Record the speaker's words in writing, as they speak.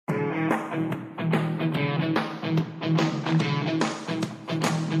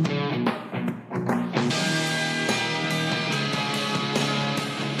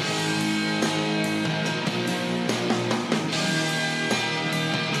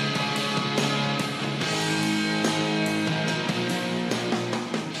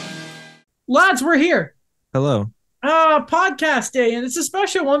lads, we're here. Hello. Podcast day, and it's a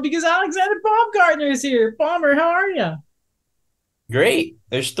special one because Alexander Baumgartner is here. Bomber, how are you? Great.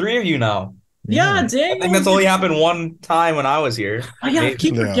 There's three of you now. Yeah, Yeah. I think Daniel. that's only happened one time when I was here. Oh yeah, I Maybe.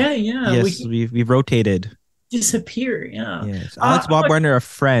 keep Yeah. forgetting. Yeah, Yes, we we've rotated. disappear. Yeah. Yes. Alex Baumgartner, a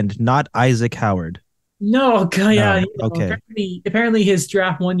friend, not Isaac Howard. No, yeah. No. Okay. Apparently his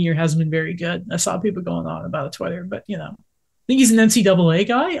draft 1 year hasn't been very good. I saw people going on about it Twitter, but I think he's an NCAA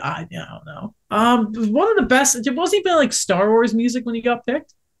guy. I don't know. One of the best. Wasn't he been like Star Wars music when he got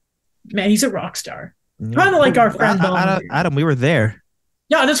picked? Man, he's a rock star. Kind of like our friend Adam, we were there.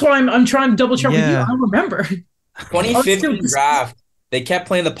 Yeah, that's why I'm trying to double check with you. I don't remember. 2015 draft. They kept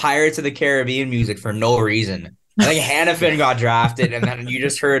playing the Pirates of the Caribbean music for no reason. I think Hannafin got drafted, and then you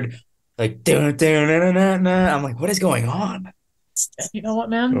just heard like dun, dun, dun, dun, dun. I'm like, what is going on? You know what,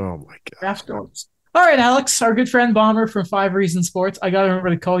 man? Oh my god. Draft goals. All right, Alex, our good friend Bomber from Five Reasons Sports. I gotta remember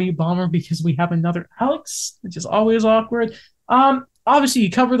to call you Bomber because we have another Alex, which is always awkward. Obviously you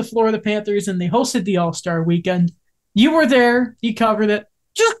cover the Florida Panthers and they hosted the All-Star weekend. You were there, you covered it.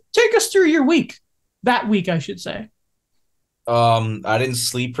 Just take us through your week. That week, I should say. I didn't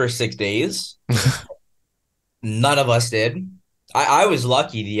sleep for 6 days. None of us did. I was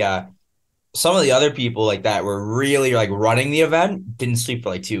lucky. Some of the other people like that were really like running the event didn't sleep for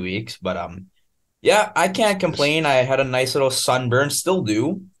like 2 weeks. But yeah, I can't complain. I had a nice little sunburn. Still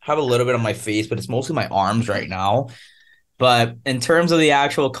do have a little bit on my face, but it's mostly my arms right now. But in terms of the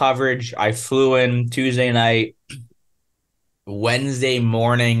actual coverage, I flew in Tuesday night, Wednesday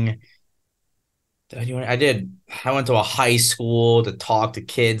morning. I did. I went to a high school to talk to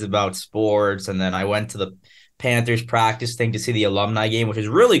kids about sports, and then I went to the Panthers practice thing to see the alumni game, which is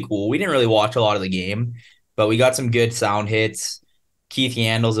really cool. We didn't really watch a lot of the game, but we got some good sound hits. Keith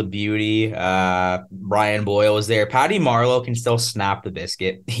Yandel's a beauty. Brian Boyle was there. Patty Marleau can still snap the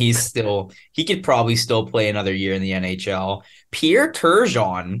biscuit. He could probably still play another year in the NHL. Pierre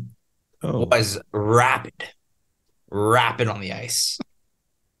Turgeon was rapid on the ice.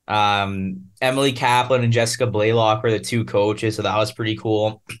 Emily Kaplan and Jessica Blaylock were the two coaches, so that was pretty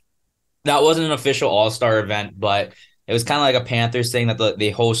cool. That wasn't an official all-star event, but it was kind of like a Panthers thing that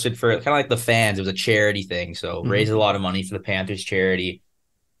they hosted for kind of like the fans. It was a charity thing, so raised a lot of money for the Panthers charity.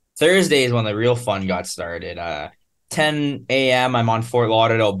 Thursday is when the real fun got started. 10 a.m. I'm on Fort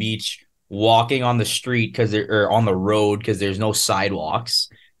Lauderdale Beach walking on the street or on the road because there's no sidewalks.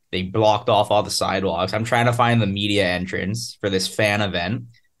 They blocked off all the sidewalks. I'm trying to find the media entrance for this fan event.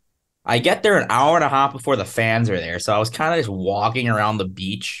 I get there an hour and a half before the fans are there. So I was kind of just walking around the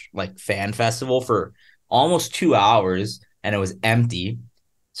beach, like fan festival for almost 2 hours, and it was empty.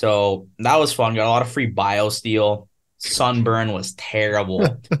 So that was fun. Got a lot of free BioSteel. Sunburn was terrible.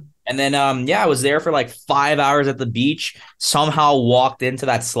 And then, I was there for like 5 hours at the beach. Somehow walked into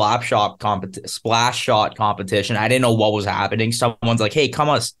that splash shot competition. I didn't know what was happening. Someone's like, "Hey, come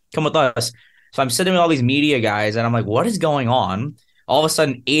with us." So I'm sitting with all these media guys, and I'm like, "What is going on?" All of a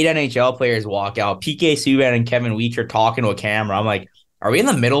sudden, 8 NHL players walk out. PK Subban and Kevin Weech are talking to a camera. I'm like, are we in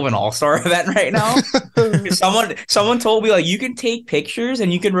the middle of an all-star event right now? Someone told me, like, you can take pictures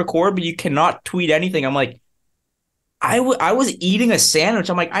and you can record, but you cannot tweet anything. I'm like, I was eating a sandwich.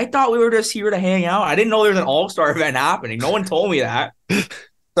 I'm like, I thought we were just here to hang out. I didn't know there was an all-star event happening. No one told me that.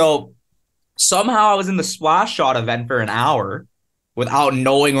 So somehow I was in the splash shot event for an hour without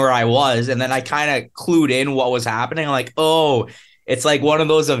knowing where I was. And then I kind of clued in what was happening. I'm like, oh, it's like one of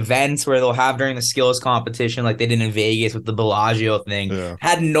those events where they'll have during the skills competition, like they did in Vegas with the Bellagio thing. Yeah.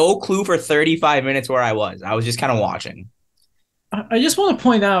 Had no clue for 35 minutes where I was. I was just kind of watching. I just want to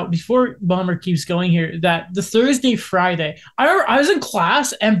point out before Bomber keeps going here that the Thursday, Friday, I was in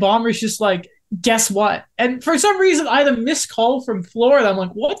class and Bomber's just like, guess what? And for some reason, I had a missed call from Florida. I'm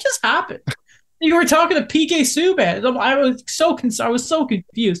like, what just happened? You were talking to PK Subban. I was so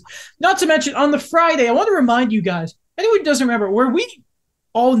confused. Not to mention on the Friday, I want to remind you guys, anyone who doesn't remember, where we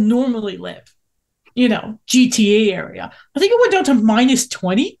all normally live, GTA area, I think it went down to minus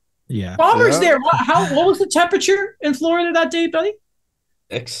 20. Yeah. Bomber's there. What was the temperature in Florida that day, buddy?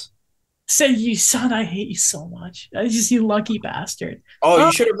 6. Said, you son, I hate you so much. You lucky bastard. Oh,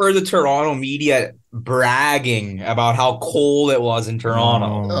 you should have heard the Toronto media bragging about how cold it was in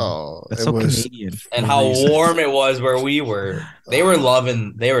Toronto. Oh, that's so Canadian. And how warm it was where we were. They were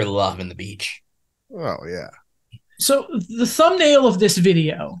loving the beach. Oh, yeah. So the thumbnail of this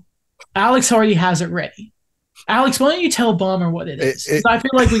video, Alex already has it ready. Alex, why don't you tell Bomber what it is? Because I feel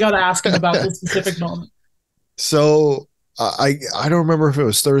like we got to ask him about this specific moment. So I don't remember if it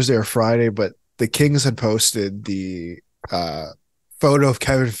was Thursday or Friday, but the Kings had posted the photo of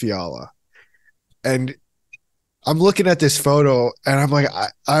Kevin Fiala. And I'm looking at this photo and I'm like,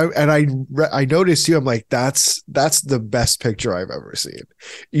 I noticed you. I'm like, that's the best picture I've ever seen.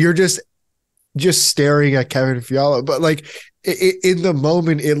 You're just staring at Kevin Fiala, but like in the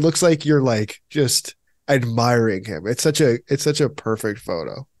moment, it looks like you're like just admiring him. It's such a perfect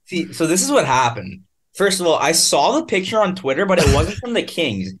photo. See, so this is what happened. First of all, I saw the picture on Twitter, but it wasn't from the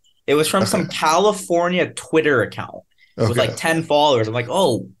Kings. It was from some California Twitter account with like 10 followers. I'm like,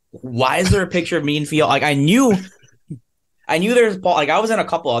 oh, why is there a picture of me and Fiala? Like I knew there's like I was in a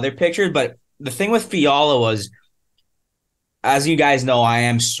couple other pictures, but the thing with Fiala was, as you guys know, I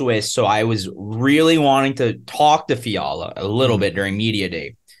am Swiss, so I was really wanting to talk to Fiala a little bit during media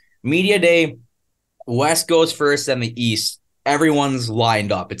day. Media day, West goes first, and the East. Everyone's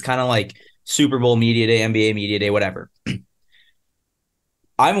lined up. It's kind of like Super Bowl media day, NBA media day, whatever.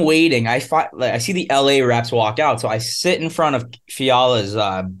 I'm waiting. I see the LA reps walk out, so I sit in front of Fiala's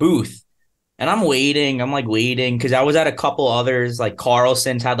booth, and I'm waiting. I'm like waiting because I was at a couple others. Like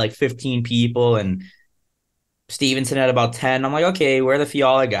Carlson's had like 15 people, and Stevenson had about 10. I'm like, okay, where are the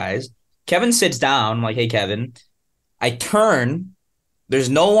Fiala guys? Kevin sits down. I'm like, hey, Kevin. I turn. There's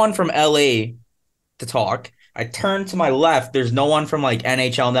no one from LA to talk. I turn to my left. There's no one from like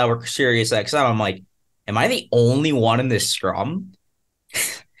NHL Network, Sirius XM. I'm like, am I the only one in this scrum?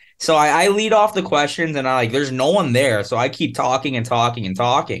 So I lead off the questions and there's no one there. So I keep talking and talking and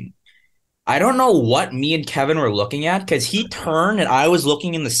talking. I don't know what me and Kevin were looking at because he turned and I was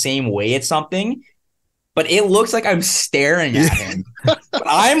looking in the same way at something, but it looks like I'm staring at him. But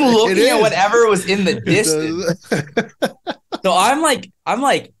I'm looking at whatever was in the distance. So I'm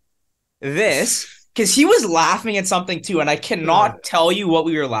like this because he was laughing at something too. And I cannot tell you what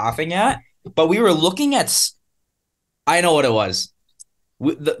we were laughing at, but we were looking at, I know what it was.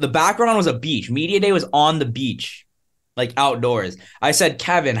 The background was a beach. Media day was on the beach, like outdoors. I said,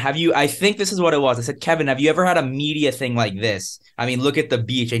 Kevin, I think this is what it was. I said, Kevin, have you ever had a media thing like this? I mean, look at the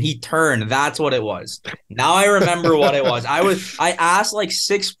beach. And he turned. That's what it was. Now I remember what it was. I asked like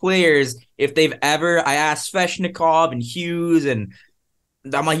 6 players if I asked Svechnikov and Hughes, and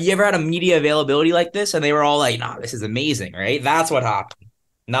I'm like, you ever had a media availability like this? And they were all like, nah, this is amazing, right? That's what happened.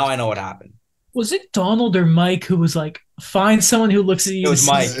 Now I know what happened. Was it Donald or Mike who was like, find someone who looks at you? It was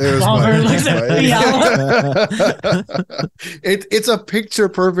Mike. Looks at It's a picture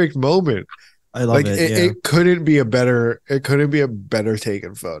perfect moment. I love it. It couldn't be a better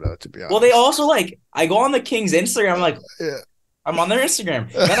taken photo, to be honest. Well, they also I go on the Kings Instagram, I'm on their Instagram.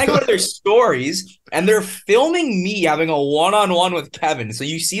 Then I go to their stories and they're filming me having a one-on-one with Kevin. So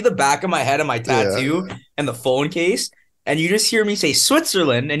you see the back of my head and my tattoo and the phone case. And you just hear me say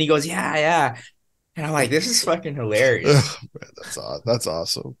Switzerland, and he goes, yeah. And I'm like, this is fucking hilarious. Man, that's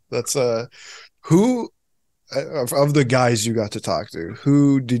awesome. That's who of the guys you got to talk to,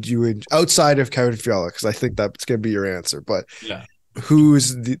 who did you outside of Kevin Fiala? Because I think that's gonna be your answer. But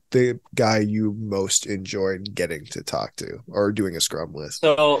who's the guy you most enjoyed getting to talk to or doing a scrum with?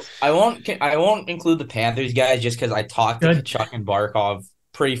 So I won't include the Panthers guys just because I talked to Chuck and Barkov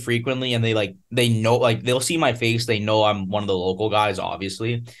pretty frequently, and they know, they'll see my face, they know I'm one of the local guys,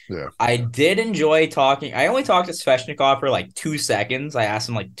 obviously. I did enjoy talking. I only talked to Svechnikov for 2 seconds. I asked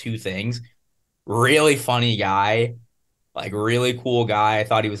him 2 things. Really funny guy, really cool guy. I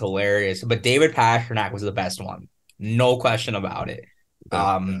thought he was hilarious. But David Pastrnak was the best one, no question about it.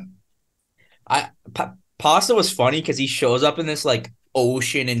 Pasta was funny because he shows up in this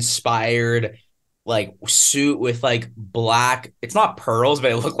ocean inspired suit with black, it's not pearls,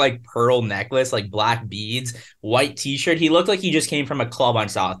 but it looked like pearl necklace, black beads, white t-shirt. He looked like he just came from a club on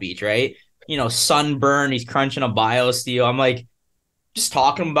South Beach, right? Sunburn, he's crunching a BioSteel. I'm just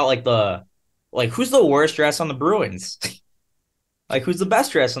talking about who's the worst dress on the Bruins? Who's the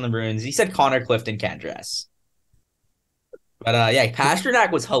best dress on the Bruins? He said Connor Clifton can't dress. But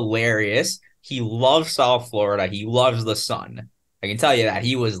Pastrnak was hilarious. He loves South Florida. He loves the sun. I can tell you that.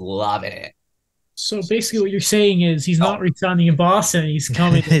 He was loving it. So basically what you're saying is he's not resigning in Boston. He's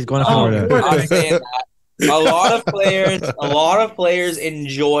coming. He's going to Florida. I'm saying that. A lot of players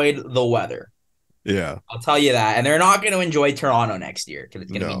enjoyed the weather. Yeah. I'll tell you that. And they're not going to enjoy Toronto next year because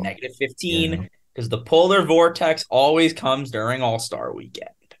it's going to be negative 15 because the polar vortex always comes during All-Star weekend.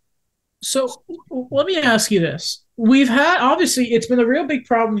 So let me ask you this. We've had, obviously, it's been a real big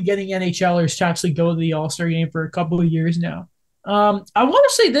problem getting NHLers to actually go to the All-Star game for a couple of years now. I want to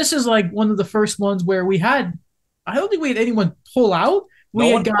say this is one of the first ones where I don't think we had anyone pull out. We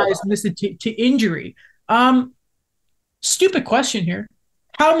had guys miss it to injury. Stupid question here.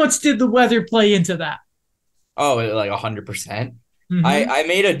 How much did the weather play into that? Oh, 100%. Mm-hmm. I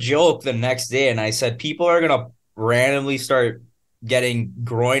made a joke the next day and I said people are going to randomly start getting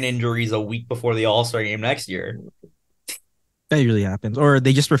groin injuries a week before the All-Star game next year. That usually happens. Or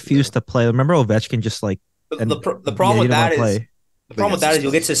they just refuse to play. Remember Ovechkin just like The problem with that is They get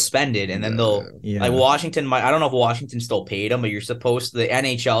you'll get suspended, and then they'll like Washington might. I don't know if Washington still paid him, but you're supposed to. The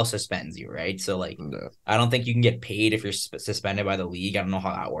NHL suspends you, right? So like, I don't think you can get paid if you're suspended by the league. I don't know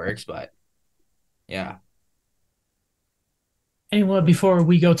how that works, but yeah. Anyway, before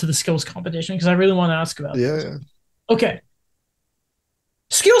we go to the skills competition, because I really want to ask about this. Yeah. Okay.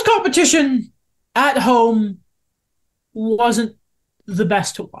 Skills competition at home wasn't the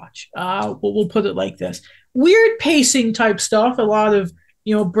best to watch. We'll put it like this. Weird pacing type stuff. A lot of,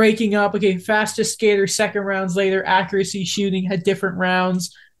 breaking up. Okay, fastest skater, second rounds later. Accuracy shooting had different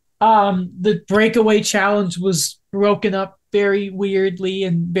rounds. The breakaway challenge was broken up very weirdly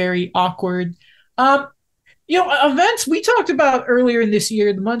and very awkward. Events we talked about earlier in this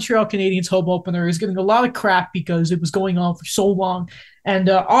year, the Montreal Canadiens home opener is getting a lot of crap because it was going on for so long. And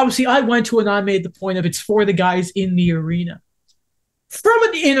obviously I went to it and I made the point of it's for the guys in the arena. From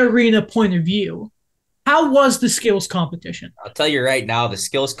an in-arena point of view, how was the skills competition? I'll tell you right now, the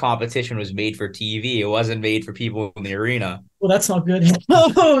skills competition was made for TV. It wasn't made for people in the arena. Well, that's not good.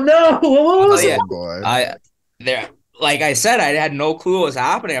 Oh, no. What was it? Boy. Like I said, I had no clue what was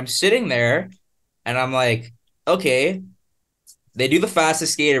happening. I'm sitting there, and I'm like, okay, they do the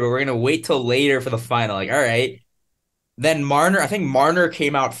fastest skater, but we're going to wait till later for the final. Like, all right. Then I think Marner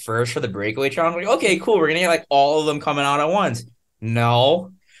came out first for the breakaway challenge. Like, okay, cool. We're going to get like all of them coming out at once.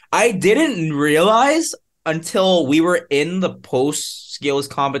 No, I didn't realize until we were in the post-skills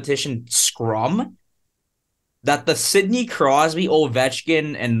competition scrum that the Sidney Crosby,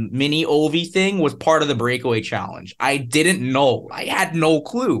 Ovechkin, and mini Ovi thing was part of the breakaway challenge. I didn't know. I had no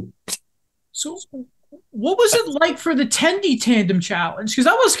clue. So what was it like for the Tendy Tandem Challenge? Because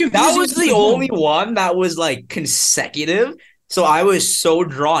that was confusing. That was the only one that was like consecutive. So I was so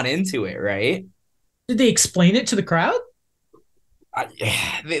drawn into it, right? Did they explain it to the crowd?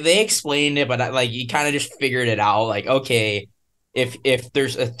 They explained it, but like you kind of just figured it out. Like, okay, if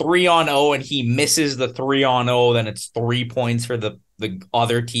there's a 3-on-0 and he misses the 3-on-0, then it's 3 points for the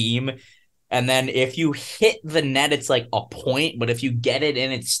other team. And then if you hit the net, it's like a point. But if you get it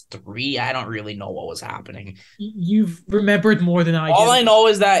in, it's 3. I don't really know what was happening. You've remembered more than I did. All I know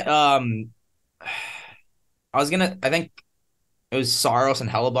is that I think it was Saros and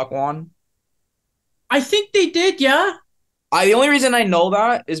Hellebuck won. I think they did, yeah. The only reason I know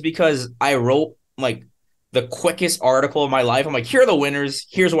that is because I wrote like the quickest article of my life. I'm like, here are the winners.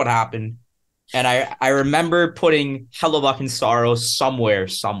 Here's what happened. And I remember putting Hellebuck and Saros somewhere,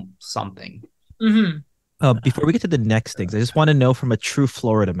 something. Mm-hmm. Before we get to the next things, I just want to know from a true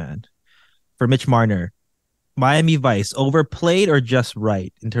Florida man, for Mitch Marner, Miami Vice, overplayed or just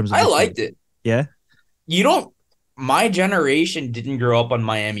right in terms of? I liked it. Yeah? My generation didn't grow up on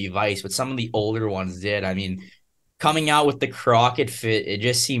Miami Vice, but some of the older ones did. I mean, coming out with the Crockett fit, it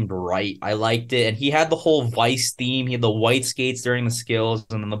just seemed right. I liked it. And he had the whole Vice theme. He had the white skates during the skills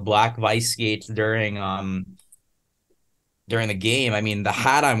and then the black Vice skates during the game. I mean, the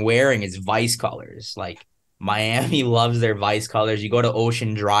hat I'm wearing is Vice colors. Like, Miami loves their Vice colors. You go to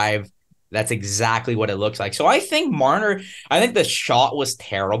Ocean Drive, that's exactly what it looks like. So I think the shot was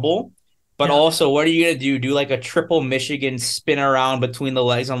terrible. But also, what are you going to do? Do like a triple Michigan spin around between the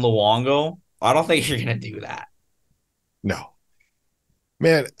legs on Luongo? I don't think you're going to do that. No,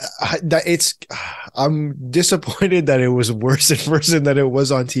 man, I'm disappointed that it was worse in person than it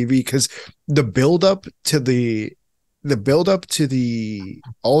was on TV because the build up to the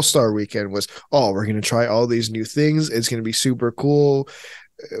All-Star weekend was, we're going to try all these new things. It's going to be super cool.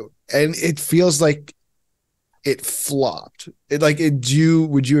 And it feels like it flopped. Would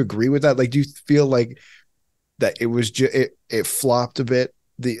you agree with that? Like, do you feel like that it was it flopped a bit?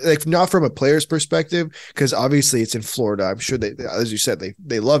 Not from a player's perspective, because obviously it's in Florida. I'm sure they, as you said,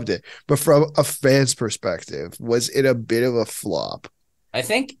 they loved it. But from a fan's perspective, was it a bit of a flop? I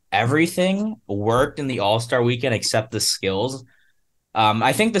think everything worked in the All-Star weekend except the skills.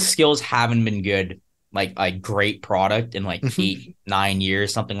 I think the skills haven't been good, like a great product in like 8-9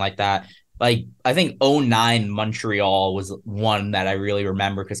 years, something like that. Like, I think 2009 Montreal was one that I really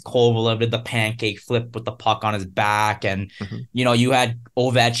remember because Kovalev did the pancake flip with the puck on his back. And, you had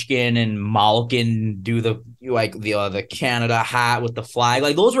Ovechkin and Malkin do the Canada hat with the flag.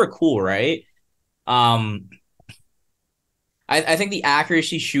 Like, those were cool, right? I think the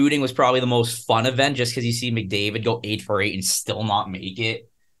accuracy shooting was probably the most fun event just because you see McDavid go 8 for 8 and still not make it.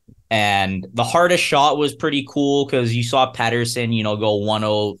 And the hardest shot was pretty cool because you saw Pettersson, go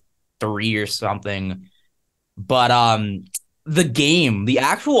 1-0. 3 or something. But the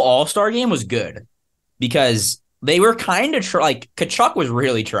actual All-Star game was good because they were kind of like Kachuk was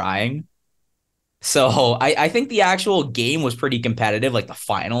really trying. So I think the actual game was pretty competitive, like the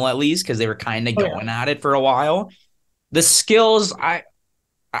final at least, because they were kind of going at it for a while. The skills, I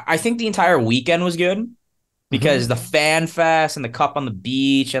think the entire weekend was good because the Fan Fest and the Cup on the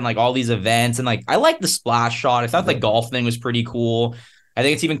Beach and like all these events and like I like the splash shot. I thought the golf thing was pretty cool. I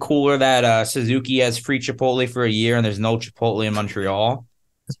think it's even cooler that Suzuki has free Chipotle for a year and there's no Chipotle in Montreal.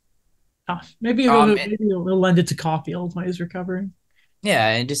 Maybe it'll lend it to Caulfield while he's recovering. Yeah,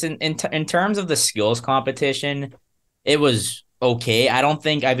 and just in terms of the skills competition, it was okay. I don't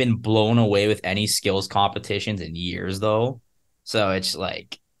think I've been blown away with any skills competitions in years, though. So it's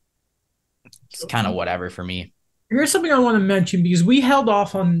like, it's kind of whatever for me. Here's something I want to mention because we held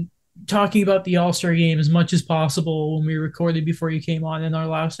off on talking about the All-Star game as much as possible when we recorded before you came on in our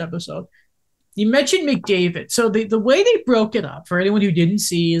last episode. You mentioned McDavid. So the way they broke it up, for anyone who didn't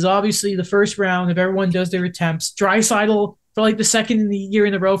see, is obviously the first round, if everyone does their attempts, Draisaitl for like the second year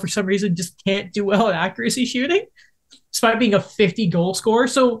in a row, for some reason, just can't do well at accuracy shooting, despite being a 50 goal scorer.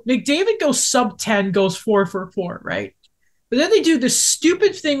 So McDavid goes sub 10, goes 4 for 4, right? But then they do this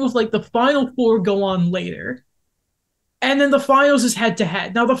stupid thing with like the final four go on later. And then the finals is head to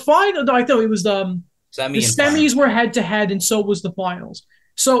head. Now the final, I thought it was the semis were head to head, and so was the finals.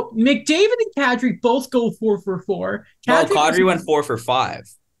 So McDavid and Kadri both go 4 for 4. Kadri went 4 for 5.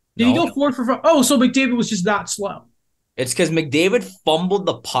 Did he go 4 for 5? Oh, so McDavid was just that slow. It's because McDavid fumbled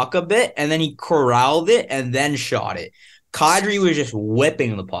the puck a bit, and then he corralled it, and then shot it. Kadri was just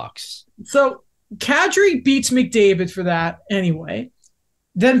whipping the pucks. So Kadri beats McDavid for that anyway.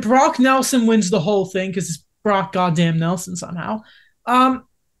 Then Brock Nelson wins the whole thing because it's Brock goddamn Nelson somehow.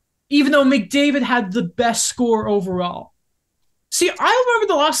 Even though McDavid had the best score overall. See, I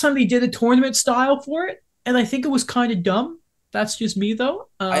remember the last time they did a tournament style for it, and I think it was kind of dumb. That's just me, though.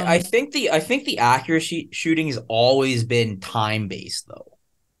 I think the accuracy shooting has always been time based, though.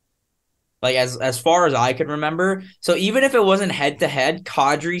 Like as far as I can remember, so even if it wasn't head to head,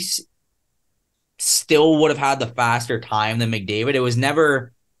 Kadri still would have had the faster time than McDavid. It was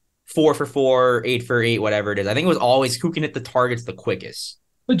never 4 for 4, 8 for 8, whatever it is. I think it was always who can hit the targets the quickest.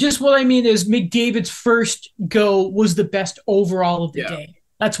 But just what I mean is McDavid's first go was the best overall of the game.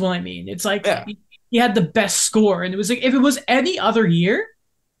 That's what I mean. It's like he had the best score, and it was like if it was any other year,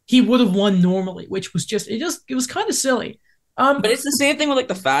 he would have won normally, which was it was kind of silly. But it's the same thing with like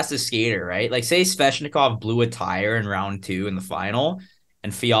the fastest skater, right? Like say Svechnikov blew a tire in round 2 in the final,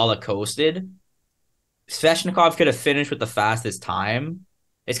 and Fiala coasted. Svechnikov could have finished with the fastest time.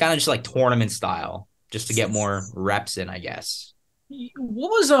 It's kind of just like tournament style, just to get more reps in, I guess. What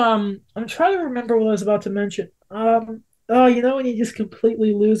was I'm trying to remember what I was about to mention. When you just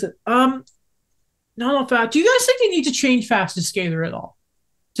completely lose it. No, fact. Do you guys think they need to change fastest skater at all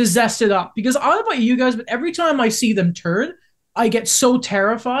to zest it up? Because I don't know about you guys, but every time I see them turn, I get so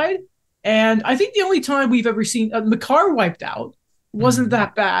terrified. And I think the only time we've ever seen Makar wiped out wasn't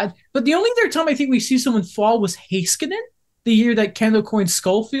that bad. But the only other time I think we see someone fall was Heiskanen, the year that Kendall Coyne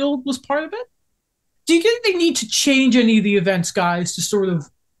Schofield was part of it. Do you think they need to change any of the events, guys, to sort of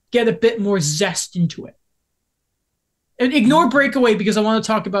get a bit more zest into it? And ignore Breakaway because I want to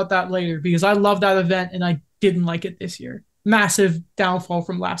talk about that later because I love that event and I didn't like it this year. Massive downfall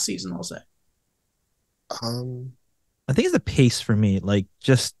from last season, I'll say. I think it's the pace for me. Like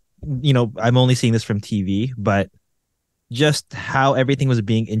just, I'm only seeing this from TV, but just how everything was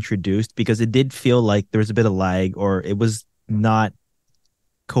being introduced because it did feel like there was a bit of lag or it was not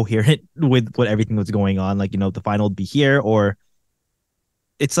coherent with what everything was going on. Like, the final would be here or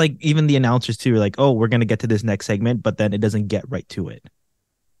it's like even the announcers too are like, oh, we're going to get to this next segment, but then it doesn't get right to it.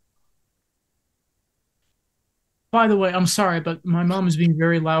 By the way, I'm sorry, but my mom is being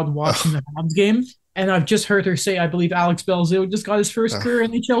very loud watching the Habs game. And I've just heard her say, I believe Alex Belzile just got his first career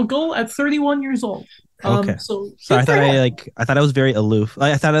NHL goal at 31 years old. Okay. So I thought I was very aloof.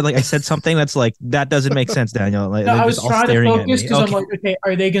 I thought I said something that's like that doesn't make sense, Daniel. Like, no, I was trying to focus because I'm like, okay,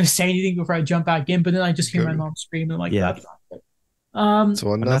 are they going to say anything before I jump back in? But then I just hear my mom scream and like that's not good. It's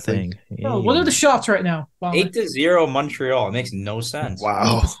 1-0. What are the shots right now? 8-0 Montreal. It makes no sense.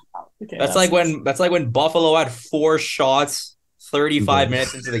 Wow. Okay, that's like when Buffalo had 4 shots 35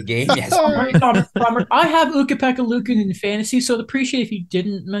 minutes into the game. Yes. I have Ukko-Pekka Luukkonen in fantasy, so I'd appreciate if you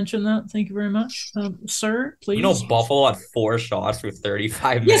didn't mention that. Thank you very much, sir. Please. Buffalo had 4 shots for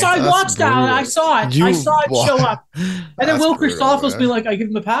 35 minutes. Yes, I watched that. I saw it. I saw it show up. And then Will Christophos be like, I give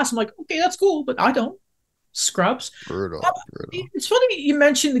him a pass. I'm like, okay, that's cool, but I don't. Scrubs. Brutal. It's funny you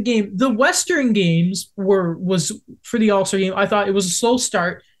mentioned the game. The Western games was for the All-Star game. I thought it was a slow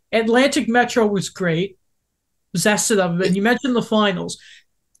start. Atlantic Metro was great. Zested of it. And you mentioned the finals.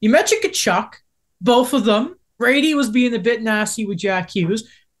 You mentioned Tkachuk. Both of them Brady was being a bit nasty with Jack Hughes.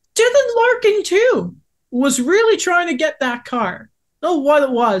 Dylan Larkin, too, was really trying to get that car. I don't know what it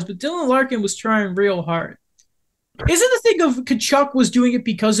was, but Dylan Larkin was trying real hard. Isn't the thing of Kachuk was doing it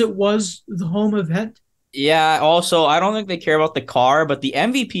because it was the home event? Yeah, also, I don't think they care about the car, but the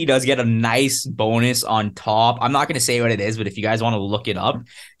MVP does get a nice bonus on top. I'm not going to say what it is, but if you guys want to look it up,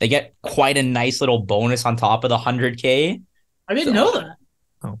 they get quite a nice little bonus on top of the 100K. I didn't know that.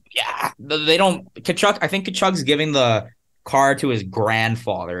 Yeah, they don't. Kachuk, I think Kachuk's giving the car to his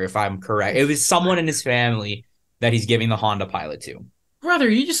grandfather, if I'm correct. It was someone in his family that he's giving the Honda Pilot to. Brother,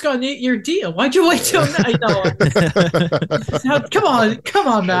 you just got an 8-year deal. Why'd you wait till now? Come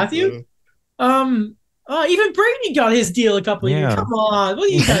on, Matthew. Even Brady got his deal a couple of years. Come on, what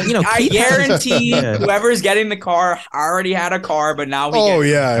are you guys? I guarantee whoever's getting the car already had a car, but now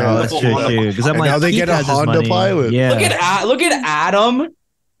that's true. Because I'm like, now they get a Honda Pilot. Yeah. Look at Adam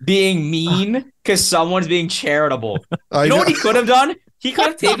being mean because someone's being charitable. You know what he could have done? He could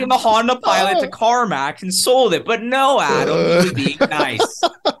have taken the Honda Pilot to CarMax and sold it, but no, Adam, he was being nice.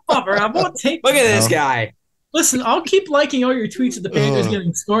 I won't take. Look at this guy. Listen, I'll keep liking all your tweets of the Panthers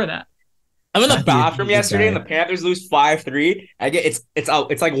getting score that. I'm in the bathroom yesterday and the Panthers lose 5-3.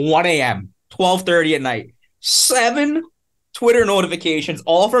 It's like 1 a.m., 12:30 at night. 7 Twitter notifications,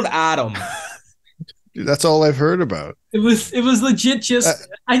 all from Adam. Dude, that's all I've heard about. It was legit. Just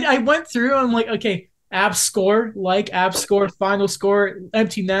I went through and I'm like, okay, Abs score, final score,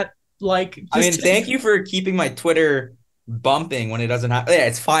 empty net, like. Thank you for keeping my Twitter bumping when it doesn't happen. Yeah,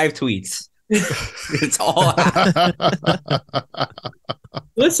 it's 5 tweets. It's all.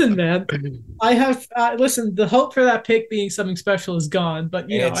 Listen, man, I have listen. The hope for that pick being something special is gone,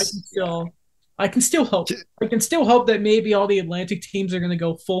 but I can still hope. I can still hope that maybe all the Atlantic teams are going to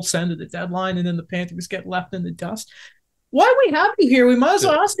go full send at the deadline, and then the Panthers get left in the dust. While we have you here, we might as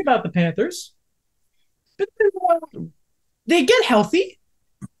well ask about the Panthers. They get healthy,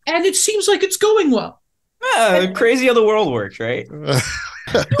 and it seems like it's going well. Crazy how the world works, right?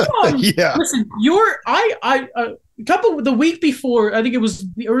 Yeah. Listen, the week before, I think it was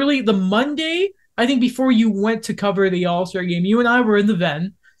the Monday, I think before you went to cover the All-Star game, you and I were in the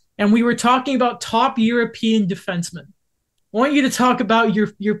Ven, and we were talking about top European defensemen. I want you to talk about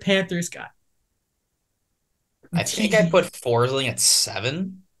your Panthers guy. I think I put Forsling at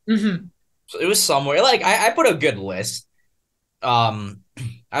 7. Mm-hmm. So it was somewhere. Like, I put a good list. I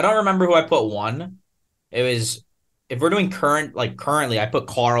don't remember who I put 1. It was... If we're doing currently, I put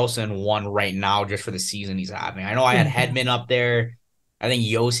Carlson 1 right now just for the season he's having. I know I had Hedman up there. I think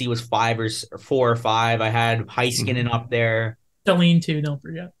Yossi was 5 or 4 or 5. I had Heiskanen up there. Dahlin too, don't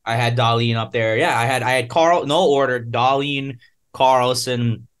forget. I had Dahlin up there. Yeah, I had Carl. No order. Dahlin,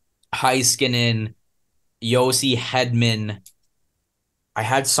 Carlson, Heiskanen, Yossi, Hedman. I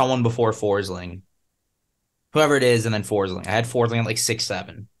had someone before Forsling, whoever it is, and then Forsling. I had Forsling at like 6,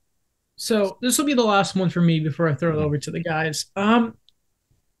 7. So this will be the last one for me before I throw it over to the guys.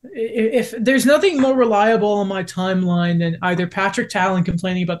 If there's nothing more reliable on my timeline than either Patrick Talon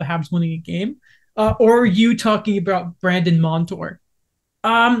complaining about the Habs winning a game, or you talking about Brandon Montour.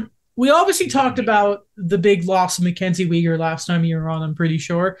 We obviously talked about the big loss of Mackenzie Weegar last time you were on, I'm pretty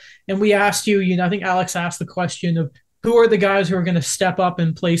sure. And we asked you, I think Alex asked the question of who are the guys who are going to step up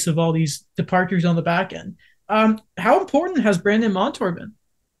in place of all these departures on the back end. How important has Brandon Montour been?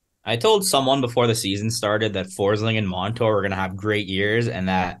 I told someone before the season started that Forsling and Montour were going to have great years and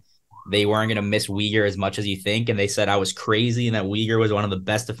that they weren't going to miss Weegar as much as you think. And they said I was crazy and that Weegar was one of the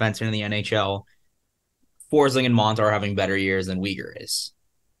best defensemen in the NHL. Forsling and Montour are having better years than Weegar is.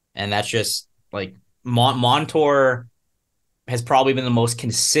 And that's just like Montour has probably been the most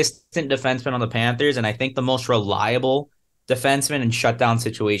consistent defenseman on the Panthers. And I think the most reliable defenseman in shutdown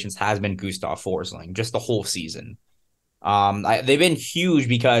situations has been Gustav Forsling just the whole season. They've been huge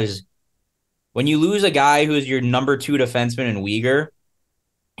because when you lose a guy who is your number 2 defenseman in Weegar,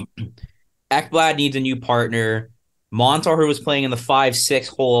 Ekblad needs a new partner. Montour, who was playing in the 5-6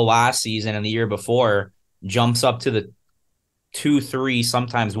 hole last season and the year before, jumps up to the 2-3,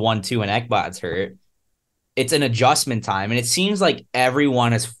 sometimes 1-2, and Ekblad's hurt. It's an adjustment time, and it seems like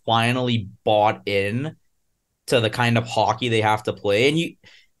everyone has finally bought in to the kind of hockey they have to play.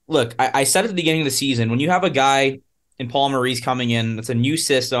 And I said at the beginning of the season, when you have a guy and Paul Maurice coming in, it's a new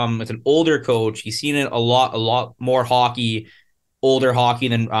system. It's an older coach. He's seen it a lot more older hockey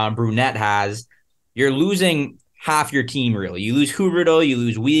than Brunette has. You're losing half your team, really. You lose Huberdeau, you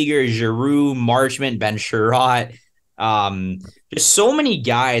lose Weegar, Giroux, Marchment, Ben Sherratt. Just so many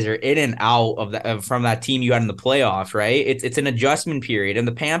guys are in and out from that team you had in the playoffs, right? It's an adjustment period. And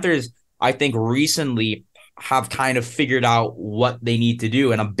the Panthers, I think, recently have kind of figured out what they need to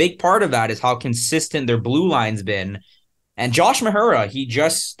do. And a big part of that is how consistent their blue line's been. And Josh Mahura, he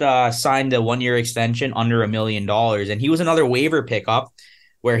just signed a 1-year extension under $1 million. And he was another waiver pickup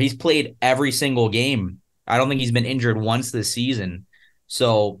where he's played every single game. I don't think he's been injured once this season.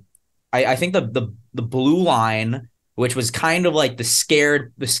 So I think the blue line, which was kind of like the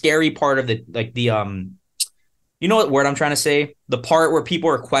scary part of the you know what word I'm trying to say? The part where people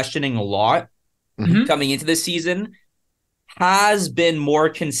are questioning a lot coming into this season has been more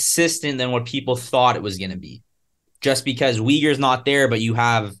consistent than what people thought it was going to be. Just because Uyghur's not there, but you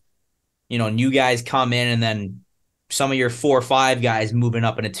have, new guys come in and then some of your 4 or 5 guys moving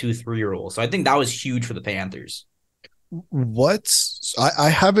up in a 2-3 role. So I think that was huge for the Panthers. I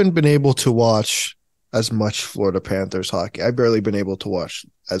haven't been able to watch as much Florida Panthers hockey. I've barely been able to watch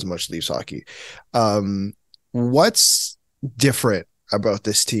as much Leafs hockey. What's different about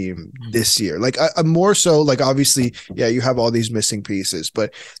this team this year? Like, I'm more so like, obviously, yeah, you have all these missing pieces,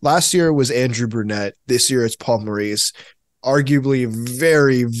 but last year it was Andrew Brunette. This year it's Paul Maurice, arguably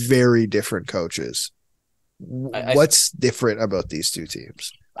very, very different coaches. What's different about these two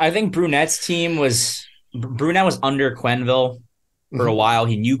teams? I think Brunette was under Quenneville for a while.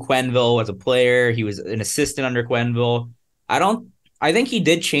 He knew Quenneville as a player. He was an assistant under Quenneville. I think he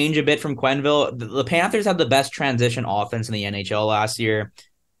did change a bit from Quenneville. The Panthers had the best transition offense in the NHL last year.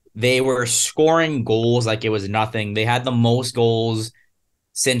 They were scoring goals like it was nothing. They had the most goals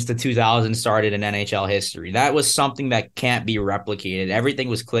since the 2000s started in NHL history. That was something that can't be replicated. Everything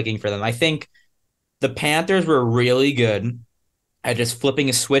was clicking for them. I think the Panthers were really good at just flipping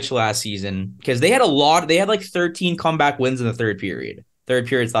a switch last season because they had like 13 comeback wins in the third period. Third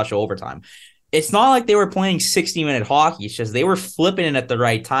period/overtime. It's not like they were playing 60-minute hockey. It's just they were flipping it at the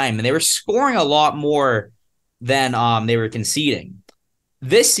right time, and they were scoring a lot more than they were conceding.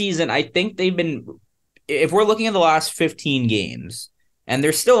 This season, I think if we're looking at the last 15 games, and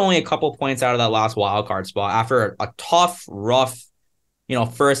they're still only a couple points out of that last wildcard spot after a tough, rough,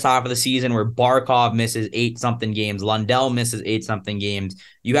 first half of the season where Barkov misses 8-something games, Lundell misses 8-something games.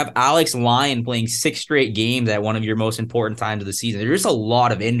 You have Alex Lyon playing 6 straight games at one of your most important times of the season. There's just a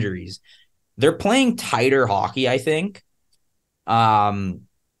lot of injuries. They're playing tighter hockey, I think.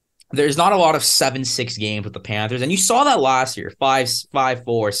 There's not a lot of 7-6 games with the Panthers, and you saw that last year, 5-4,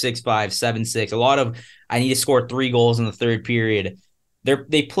 6-5, 7-6. A lot of I need to score 3 goals in the third period.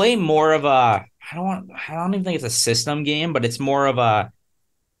 They play more of a I don't even think it's a system game, but it's more of a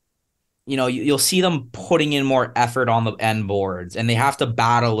you'll see them putting in more effort on the end boards, and they have to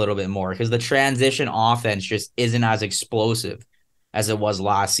battle a little bit more because the transition offense just isn't as explosive as it was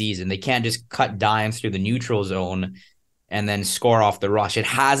last season. They can't just cut dimes through the neutral zone and then score off the rush. It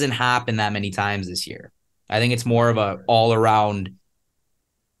hasn't happened that many times this year. I think it's more of a all-around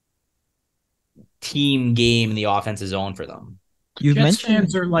team game in the offensive zone for them. You've Jets mentioned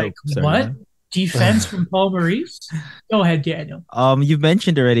fans are like, what? Defense from Paul Maurice? Go ahead, Daniel. You've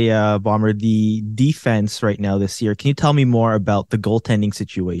mentioned already, Bomber, the defense right now this year. Can you tell me more about the goaltending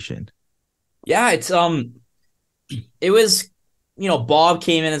situation? Yeah, it was Bob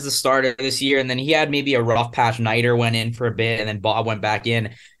came in as the starter this year, and then he had maybe a rough patch. Nider went in for a bit, and then Bob went back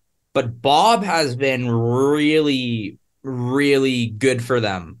in. But Bob has been really, really good for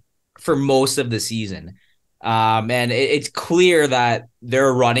them for most of the season. And it's clear that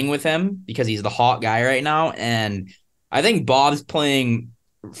they're running with him because he's the hot guy right now. And I think Bob's playing,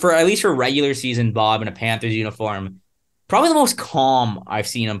 at least for regular season, Bob in a Panthers uniform, probably the most calm I've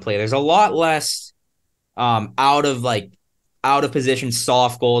seen him play. There's a lot less out of position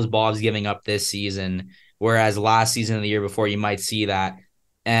soft goals Bob's giving up this season, whereas last season and the year before you might see that.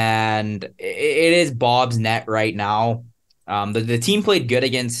 And it is Bob's net right now. The team played good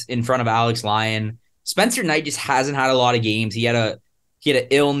in front of Alex Lyon. Spencer Knight just hasn't had a lot of games. He had an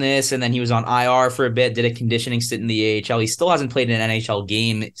illness, and then he was on IR for a bit, did a conditioning stint in the AHL. He still hasn't played an NHL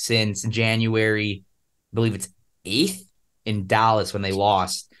game since January, I believe it's 8th in Dallas when they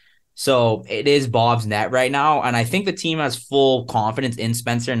lost. So it is Bob's net right now, and I think the team has full confidence in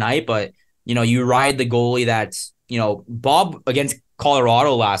Spencer Knight, but, you ride the goalie that's, Bob against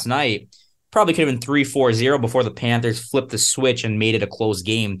Colorado last night probably could have been 3-4-0 before the Panthers flipped the switch and made it a close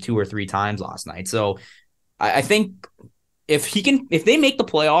game 2 or 3 times last night. So I think if they make the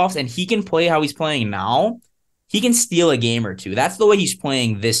playoffs and he can play how he's playing now, he can steal a game or two. That's the way he's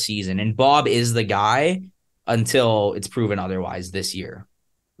playing this season. And Bob is the guy until it's proven otherwise this year.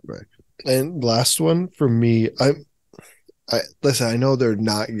 Right. And last one for me, listen, I know they're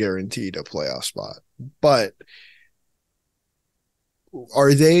not guaranteed a playoff spot, but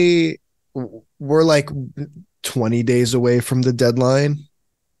we're like 20 days away from the deadline.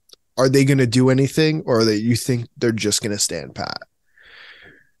 are they going to do anything, or you think they're just going to stand pat?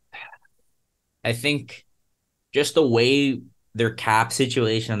 I think just the way their cap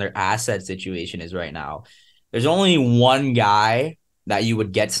situation and their asset situation is right now, there's only one guy that you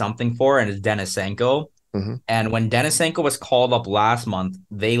would get something for, and it's Denisenko. Mm-hmm. And when Denisenko was called up last month,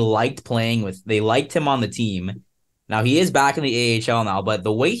 they liked him on the team. Now he is back in the AHL now, but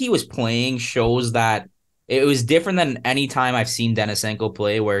the way he was playing shows that it was different than any time I've seen Denisenko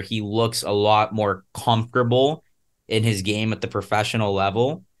play, where he looks a lot more comfortable in his game at the professional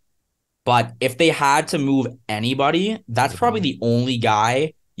level. But if they had to move anybody, that's probably the only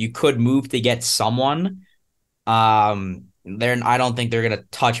guy you could move to get someone. I don't think they're gonna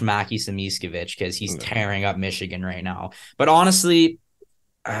touch Mackie Samoskevich because he's tearing up Michigan right now. But honestly,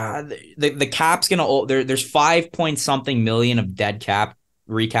 the cap's gonna there's 5 point something million of dead cap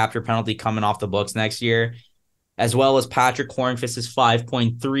recapture penalty coming off the books next year, as well as Patrick Hornqvist is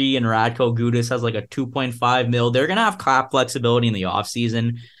 5.3 and Radko Gudas has like a 2.5 mil. They're gonna have cap flexibility in the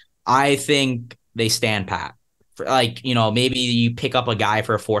offseason. I think they stand pat. Maybe you pick up a guy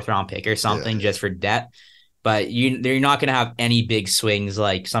for a 4th round pick or something just for debt. But they're not going to have any big swings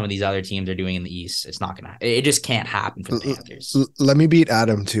like some of these other teams are doing in the East. It just can't happen for the Panthers. Let me beat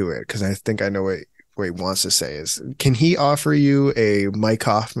Adam to it, because I think I know what he wants to say is, can he offer you a Mike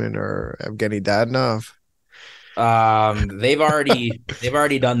Hoffman or Evgeny Dadonov? They've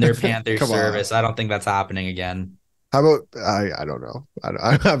already done their Panthers service. I don't think that's happening again. How about I don't know. I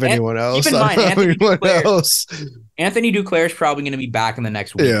don't have anyone else. Keep in mind, Anthony Duclair is probably going to be back in the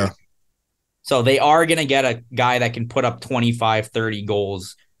next week. Yeah. So they are going to get a guy that can put up 25, 30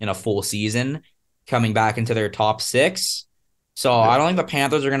 goals in a full season coming back into their top 6. So I don't think the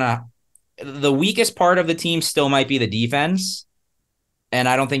Panthers are going to – the weakest part of the team still might be the defense. And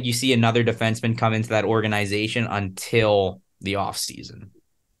I don't think you see another defenseman come into that organization until the offseason.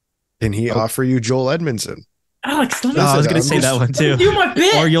 Can he offer you Joel Edmondson? Alex, let me I was going to say that one too. Do my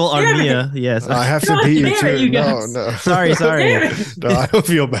bit. Or Joel Armia. Yes. I have to beat you too. No. Sorry. No, I don't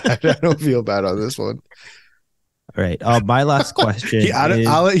feel bad. I don't feel bad on this one. All right. My last question.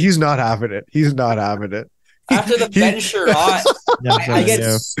 He's not having it. He's not having it. After the Ben Sherratt, I get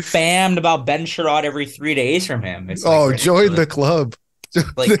spammed about Ben Sherratt every 3 days from him. It's join the club.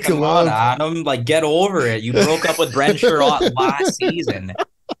 Come on, Adam. Get over it. You broke up with Ben Sherratt last season.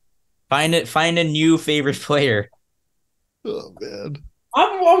 Find a new favorite player. Oh man,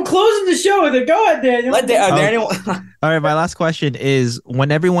 I'm closing the show with it. Go ahead, Daniel. All right, my last question is: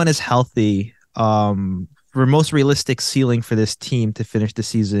 when everyone is healthy, for most realistic ceiling for this team to finish the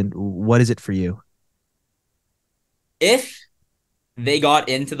season, what is it for you? If they got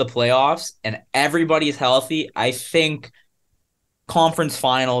into the playoffs and everybody's healthy, I think conference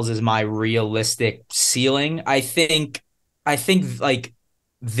finals is my realistic ceiling. I think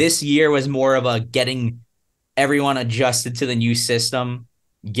this year was more of a getting everyone adjusted to the new system,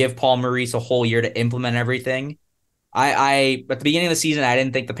 give Paul Maurice a whole year to implement everything. I at the beginning of the season, I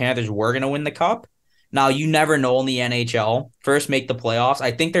didn't think the Panthers were going to win the cup. Now, you never know in the NHL. First, make the playoffs.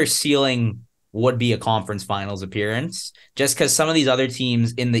 I think their ceiling would be a conference finals appearance, just because some of these other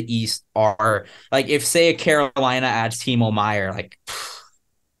teams in the East are like, if say a Carolina adds Timo Meier,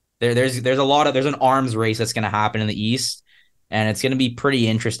 there's an arms race that's going to happen in the East, and it's going to be pretty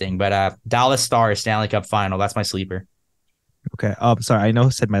interesting. But Dallas Stars Stanley Cup final, that's my sleeper. Okay. Sorry, I know I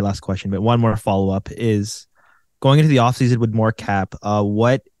said my last question, but one more follow up is going into the offseason with more cap.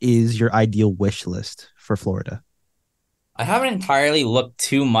 What is your ideal wish list for Florida? I haven't entirely looked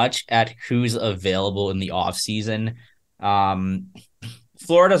too much at who's available in the offseason.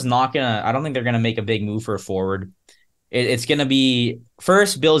 Florida's not going to – I don't think they're going to make a big move for a forward. It's going to be –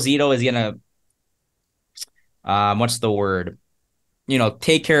 first, Bill Zito is going to what's the word?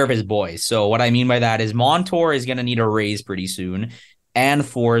 Take care of his boys. So what I mean by that is Montour is going to need a raise pretty soon, and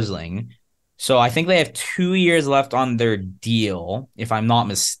Forsling. So I think they have 2 years left on their deal, if I'm not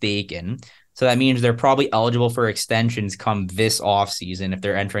mistaken. So that means they're probably eligible for extensions come this offseason if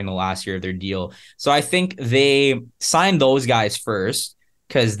they're entering the last year of their deal. So I think they sign those guys first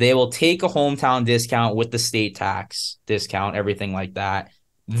because they will take a hometown discount with the state tax discount, everything like that.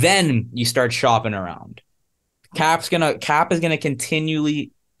 Then you start shopping around. Cap is gonna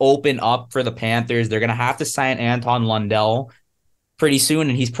continually open up for the Panthers. They're gonna have to sign Anton Lundell pretty soon,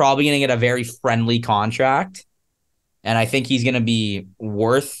 and he's probably gonna get a very friendly contract. And I think he's gonna be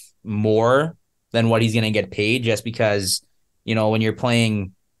worth more than what he's going to get paid, just because, when you're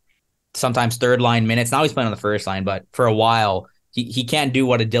playing sometimes third line minutes, now he's playing on the first line, but for a while he can't do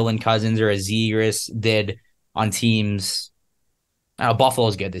what a Dylan Cousins or a Zegras did on teams.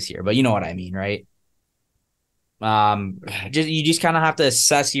 Buffalo's good this year, but you know what I mean, right? You just kind of have to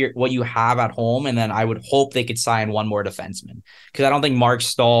assess what you have at home, and then I would hope they could sign one more defenseman, because I don't think Mark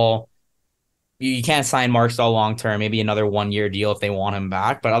Stahl. You can't sign Mark Stahl long term. Maybe another 1-year deal if they want him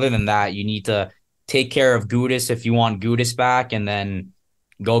back. But other than that, you need to take care of Gudas if you want Gudas back, and then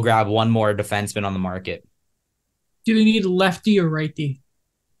go grab one more defenseman on the market. Do they need a lefty or righty?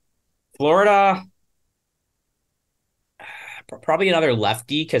 Florida, probably another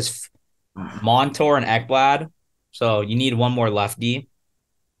lefty, because Montour and Ekblad. So you need one more lefty,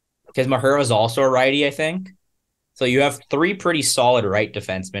 because Mahura is also a righty, I think. So you have 3 pretty solid right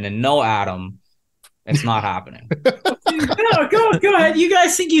defensemen and no Adam. It's not happening. Go ahead. You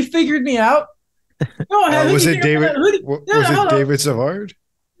guys think you figured me out? Go ahead. Was it David? Was it David Savard?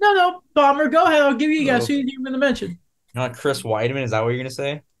 No, Bomber. Go ahead. I'll give you guys who you're going to mention. Not Chris Weidman. Is that what you're going to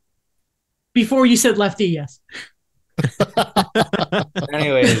say? Before you said lefty, yes.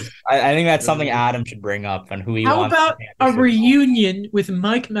 Anyways, I think that's something Adam should bring up and who he wants. How about a reunion with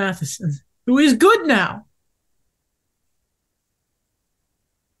Mike Matheson, who is good now?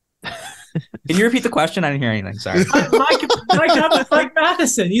 Can you repeat the question? I didn't hear anything. Sorry. Mike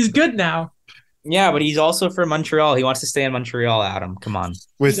Matheson. He's good now. Yeah, but he's also from Montreal. He wants to stay in Montreal, Adam. Come on.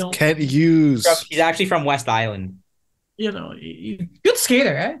 With Kent Hughes. He's actually from West Island. You know, good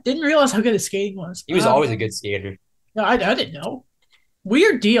skater, eh? Didn't realize how good his skating was. He was always a good skater. No, I didn't know.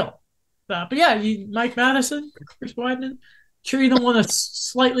 Weird deal. But yeah, Mike Matheson, Chris Weidman. Sure you don't want a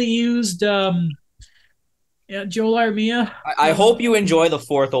slightly used Joel Armia. I hope you enjoy the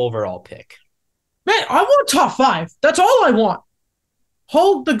 4th overall pick. Man, I want top 5. That's all I want.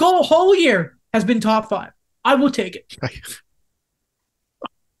 Whole year has been top 5. I will take it. That's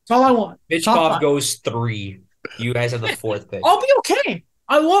all I want. Mitchkov goes 3. You guys have the 4th pick. I'll be okay.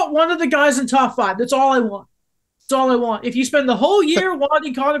 I want one of the guys in top 5. That's all I want. That's all I want. If you spend the whole year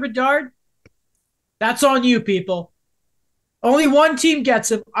wanting Connor Bedard, that's on you, people. Only one team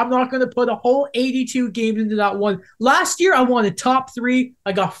gets him. I'm not going to put a whole 82 games into that one. Last year, I wanted top 3.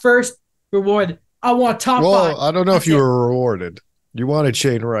 I got first rewarded. I want top 5. Well, I don't know if you were rewarded. You wanted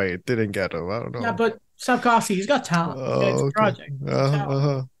Shane Wright. Didn't get him. I don't know. Yeah, but Sapkowski, he's got talent. It's a project.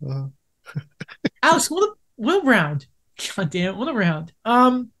 Alex, what a round. God damn, what a round.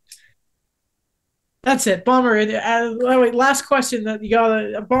 That's it. Bomber, wait, last question that you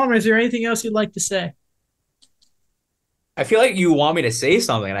got. Bomber, is there anything else you'd like to say? I feel like you want me to say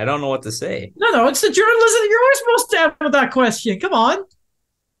something, and I don't know what to say. No, it's the journalist. You're supposed to have with that question. Come on.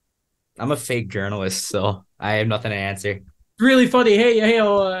 I'm a fake journalist, so I have nothing to answer. Really funny. Hey,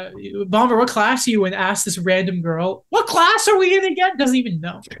 Bomber, what class are you in? Asked this random girl. What class are we in again? Doesn't even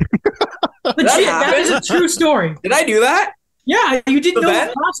know. Legit, that is a true story. Did I do that? Yeah, you didn't know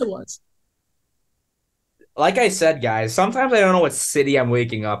what class it was. Like I said, guys, sometimes I don't know what city I'm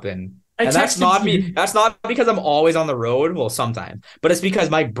waking up in. And that's not me. That's not because I'm always on the road. Well, sometimes, but it's because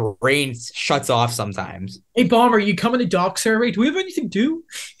my brain shuts off sometimes. Hey, Bomber, you come in a doc survey? Do we have anything to do?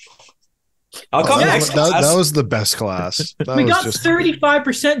 I'll come next class. That was the best class. We got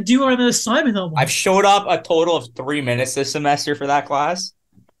 35% due on an assignment. I've showed up a total of 3 minutes this semester for that class.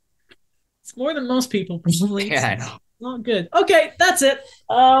 It's more than most people, probably. Yeah, I know. Not good. Okay, that's it.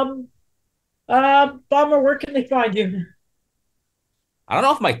 Bomber, where can they find you? I don't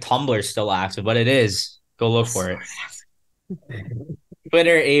know if my Tumblr is still active, but it is. Go look for it.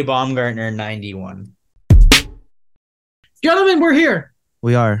 Twitter, abaumgartner91. Gentlemen, we're here.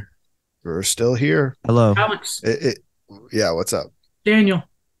 We are. We're still here. Hello. Alex. Yeah, what's up? Daniel.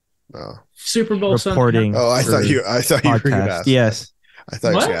 Oh. Super Bowl reporting. Oh, I thought you were going to ask. Yes. I thought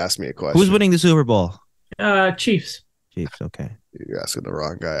you were going to ask me a question. Who's winning the Super Bowl? Chiefs. Chiefs, okay. You're asking the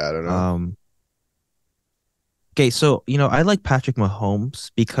wrong guy. I don't know. Okay, so, I like Patrick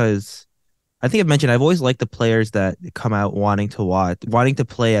Mahomes because I think I've mentioned I've always liked the players that come out wanting to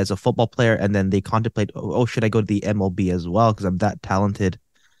play as a football player, and then they contemplate, should I go to the MLB as well because I'm that talented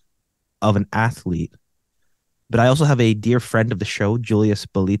of an athlete. But I also have a dear friend of the show, Julius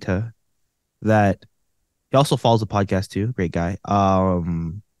Belita, that he also follows the podcast too. Great guy.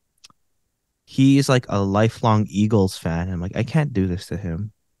 He's like a lifelong Eagles fan. I'm like, I can't do this to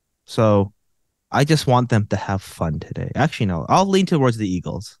him. So I just want them to have fun today. Actually, no, I'll lean towards the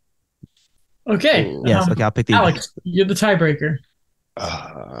Eagles. Okay. Yes, okay, I'll pick the Alex, Eagles. you're the tiebreaker.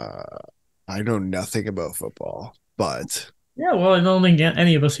 I know nothing about football, but yeah, well, I don't think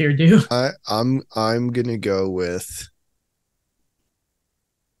any of us here do. I'm gonna go with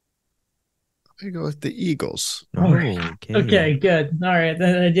the Eagles. Okay, good. All right.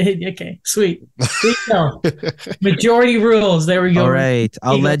 Okay, sweet. Majority rules. There we go. All right.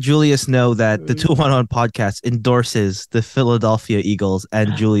 I'll let Julius know that the 211 podcast endorses the Philadelphia Eagles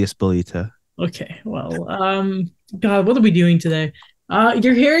and Julius Belita. Okay. Well, God, what are we doing today?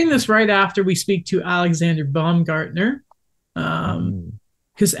 You're hearing this right after we speak to Alexander Baumgartner, Mhm.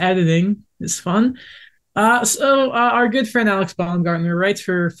 because editing is fun. Our good friend Alex Baumgartner writes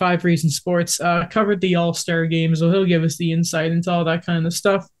for Five Reasons Sports, covered the All Star game, so he'll give us the insight into all that kind of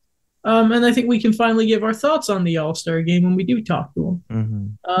stuff. And I think we can finally give our thoughts on the All Star game when we do talk to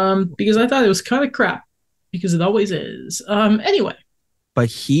him. Mhm. Because I thought it was kind of crap, because it always is. Anyway, But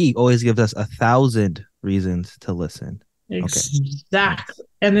he always gives us 1,000 reasons to listen. exactly.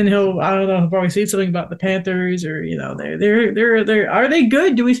 And then I don't know, he'll probably say something about the Panthers, or they're are they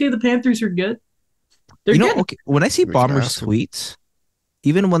good? Do we say the Panthers are good? They're good. Okay, when I see We can Bombers ask him. tweets,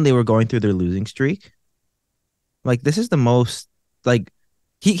 even when they were going through their losing streak, like this is the most like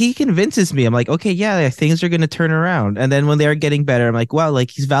he convinces me. I'm like, okay, yeah, things are gonna turn around. And then when they are getting better, I'm like, wow,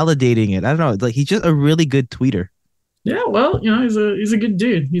 like he's validating it. I don't know, like he's just a really good tweeter. Yeah, well, he's a good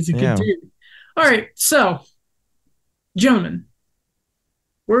dude. He's a good Yeah. dude. All right, so gentlemen,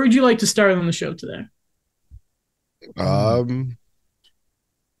 where would you like to start on the show today? Um,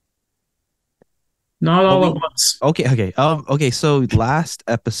 Not all Well, at once. Okay. So last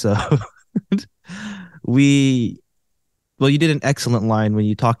episode, we, well, you did an excellent line when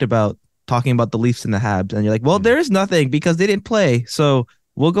you talking about the Leafs and the Habs, and you're like, well, there is nothing because they didn't play, so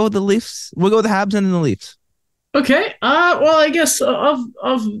we'll go with the Leafs, we'll go with the Habs and then the Leafs. Okay. Well, I guess of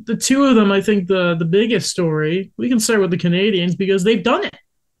the two of them, I think the biggest story, we can start with the Canadians because they've done it.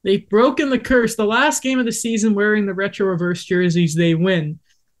 They've broken the curse. The last game of the season, wearing the retro reverse jerseys, they win.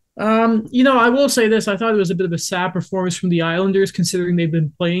 I will say this. I thought it was a bit of a sad performance from the Islanders, considering they've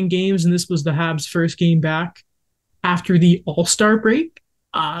been playing games, and this was the Habs' first game back after the All-Star break.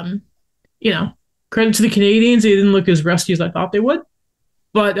 You know, credit to the Canadians. They didn't look as rusty as I thought they would.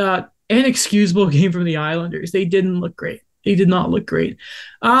 But inexcusable game from the Islanders. They didn't look great. They did not look great.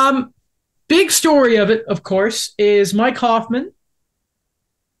 Big story of it, of course, is Mike Hoffman.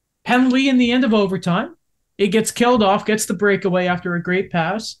 Penalty in the end of overtime. It gets killed off, gets the breakaway after a great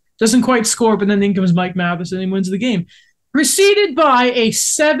pass. Doesn't quite score, but then in comes Mike Matheson and he wins the game. Preceded by a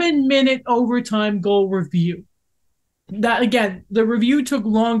 7-minute overtime goal review. That, again, the review took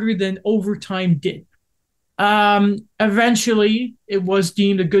longer than overtime did. Eventually, it was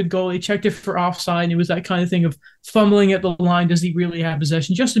deemed a good goal. They checked it for offside, and it was that kind of thing of fumbling at the line. Does he really have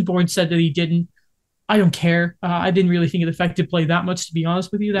possession? Justin Bourne said that he didn't. I don't care. I didn't really think it affected play that much, to be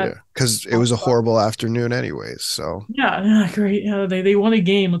honest with you. That because it was a horrible afternoon, anyways. So yeah, great. They won a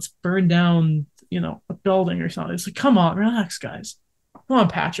game. Let's burn down, a building or something. It's like, come on, relax, guys. Come on,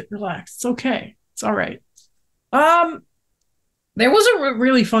 Patrick, relax. It's okay. It's all right. There was a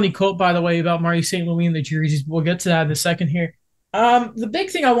really funny quote, by the way, about Marty St. Louis and the jerseys. We'll get to that in a second here. The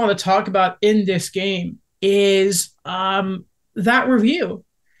big thing I want to talk about in this game is that review.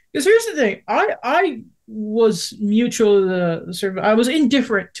 Because here's the thing, I was mutual to the sort of, I was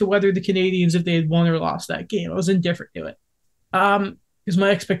indifferent to whether the Canadians, if they had won or lost that game. I was indifferent to it because my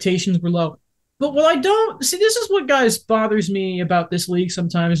expectations were low. But what I don't see, this is what guys bothers me about this league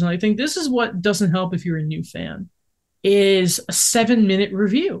sometimes, and I think this is what doesn't help if you're a new fan, is a 7-minute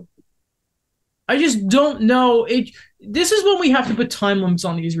review. I just don't know. This is when we have to put time limits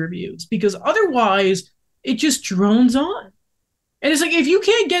on these reviews because otherwise it just drones on. And it's like, if you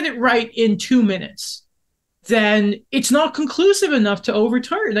can't get it right in 2 minutes, then it's not conclusive enough to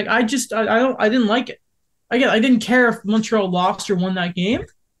overturn. Like, I didn't like it. Again, I didn't care if Montreal lost or won that game,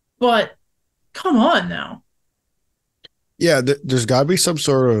 but come on now. Yeah, there's got to be some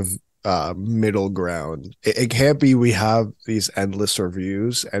sort of middle ground. It can't be we have these endless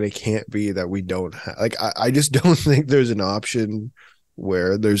reviews, and it can't be that we don't have. Like, I just don't think there's an option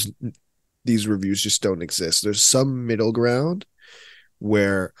where these reviews just don't exist. There's some middle ground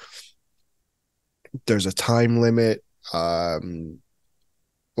where there's a time limit, or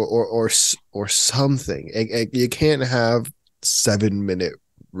something. You can't have 7-minute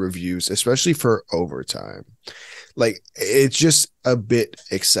reviews, especially for overtime. Like, it's just a bit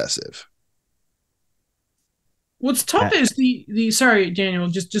excessive. What's tough is the sorry, Daniel,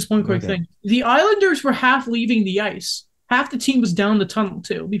 just one quick thing. The Islanders were half leaving the ice. Half the team was down the tunnel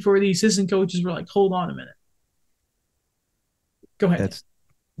too before the assistant coaches were like, hold on a minute. Go ahead.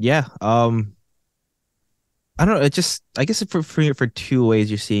 I don't know. It just, I guess for two ways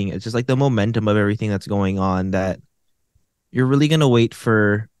you're seeing it. It's just like the momentum of everything that's going on, that you're really going to wait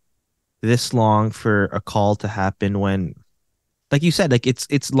for this long for a call to happen when, like you said, like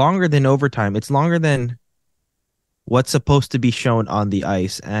it's longer than overtime. It's longer than what's supposed to be shown on the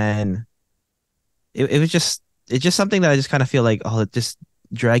ice. And it's just something that I just kind of feel like, it's just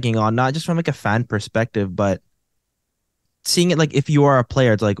dragging on, not just from like a fan perspective, but seeing it like if you are a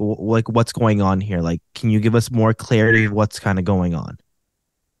player, it's like like what's going on here? Like, can you give us more clarity of what's kind of going on?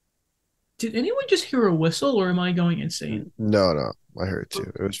 Did anyone just hear a whistle, or am I going insane? No, I heard it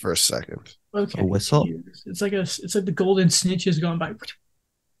too. It was for a second. A Okay, whistle? It's like the golden snitch has gone by.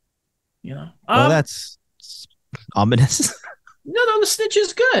 You know. Well, that's ominous. No, the snitch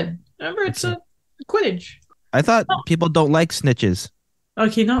is good. Remember, it's Okay. a Quidditch. I thought people don't like snitches.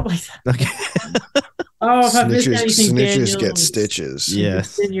 Okay, not like that. Okay. Oh, if I've missed anything, Snitches Daniel, get stitches.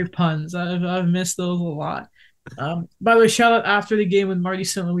 Yes. in your puns. I've missed those a lot. By the way, shout out after the game when Marty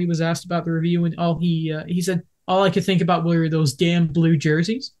St. Louis was asked about the review, and he said all I could think about were those damn blue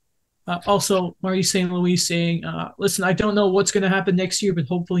jerseys. Also, Marty St. Louis saying, "Listen, I don't know what's going to happen next year, but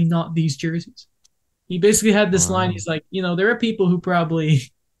hopefully not these jerseys." He basically had this line. Wow. He's like, there are people who probably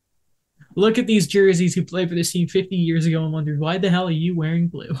look at these jerseys who played for this team 50 years ago and wondered, why the hell are you wearing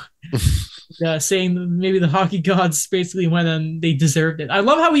blue? Saying that maybe the hockey gods basically went and they deserved it. I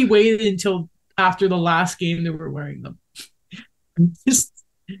love how he waited until after the last game they were wearing them.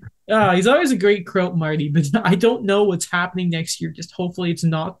 He's always a great croat, Marty, but I don't know what's happening next year. Just hopefully it's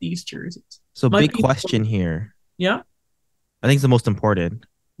not these jerseys. So Might big be- question here. Yeah, I think it's the most important.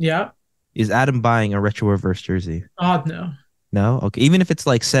 yeah. Is Adam buying a retro reverse jersey? Oh, no. No? Okay. Even if it's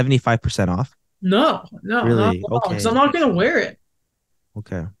like 75% off? No, Really? not at all, 'cause Okay. I'm not going to wear it.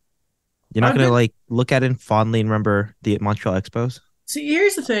 Okay. You're not I've gonna been- like look at it fondly and remember the Montreal Expos? See,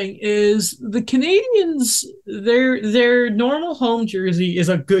 here's the thing: is the Canadians their normal home jersey is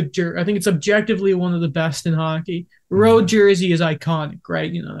a good jersey. I think it's objectively one of the best in hockey. Road jersey is iconic,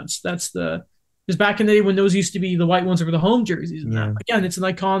 right? That's the because back in the day when those used to be the white ones were the home jerseys. And Yeah. again, it's an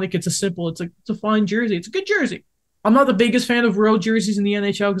iconic. It's a simple. It's a fine jersey. It's a good jersey. I'm not the biggest fan of road jerseys in the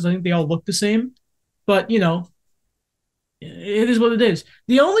NHL because I think they all look the same, but it is what it is.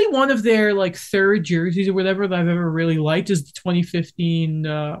 The only one of their like third jerseys or whatever that I've ever really liked is the 2015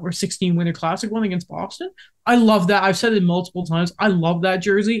 or 16 Winter Classic one against Boston. I love that. I've said it multiple times. I love that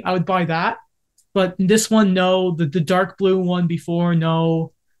jersey. I would buy that. But this one, no. The dark blue one before,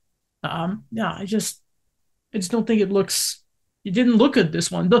 no. No, I just don't think it didn't look good, this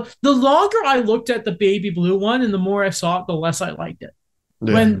one. The longer I looked at the baby blue one and the more I saw it, the less I liked it.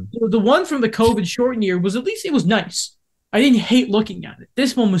 Yeah. When the one from the COVID shortened year was at least it was nice. I didn't hate looking at it.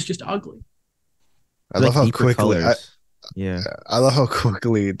 This one was just ugly. I love how deeper quickly colors. Yeah. I love how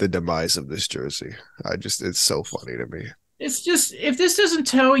quickly the demise of this jersey. It's so funny to me. It's just if this doesn't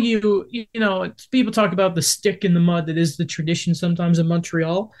tell you, people talk about the stick in the mud that is the tradition sometimes in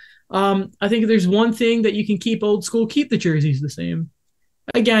Montreal. I think if there's one thing that you can keep old school, keep the jerseys the same.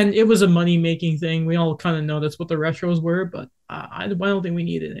 Again, it was a money making thing. We all kind of know that's what the retros were, but I don't think we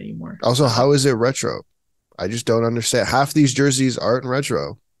need it anymore. Also, how is it retro? I just don't understand. Half these jerseys aren't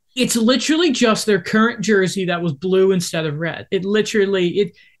retro. It's literally just their current jersey that was blue instead of red. It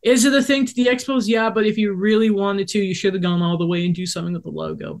is it a thing to the Expos? Yeah, but if you really wanted to, you should have gone all the way and do something with the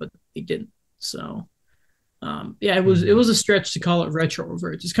logo, but they didn't. So, it was a stretch to call it retro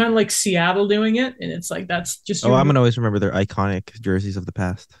reverse. It's kind of like Seattle doing it, and it's like that's just. Oh, I'm gonna always remember their iconic jerseys of the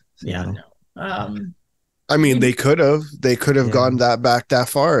past. Yeah, Seattle. I know. I mean, they could have Yeah. gone that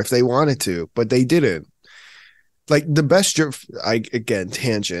far if they wanted to, but they didn't. Like the best again,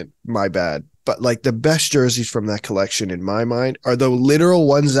 tangent, my bad. But like the best jerseys from that collection in my mind are the literal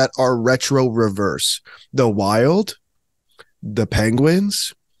ones that are retro reverse. The Wild, the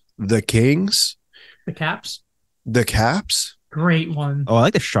Penguins, the Kings, The Caps, the Caps. great one. Oh, I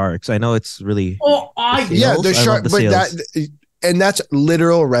like the Sharks. I know it's really Oh, Yeah, Seals? the I love shark, the but Seals. that's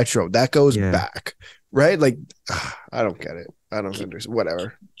literal retro. That goes Yeah. back, right? Like, I don't get it. I don't understand.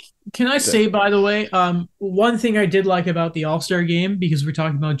 Whatever. Can I say, by the way, one thing I did like about the All-Star game, because we're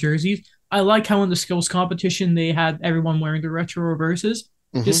talking about jerseys, I like how in the skills competition they had everyone wearing the retro reverses.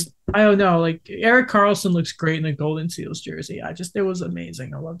 Mhm. Just, I don't know, like Eric Carlson looks great in the Golden Seals jersey. It was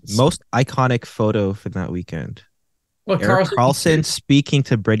amazing. I loved it. most iconic photo from that weekend. What, Eric Carlson speaking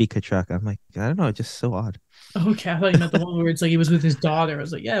to Brady Kachuk. I'm like, I don't know, it's just so odd. Okay, I thought you meant the one where it's like he was with his daughter. I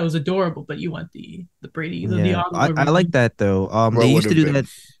was like, yeah, it was adorable, but you went the Brady, the Yeah. Ottawa I like that though. What They used to would've do been? that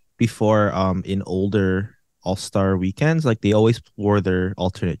before in older All-Star weekends. Like they always wore their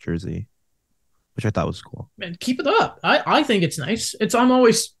alternate jersey, which I thought was cool. Man, keep it up. I think it's nice. I'm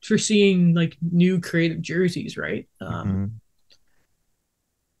always for seeing like new creative jerseys, right? Mhm.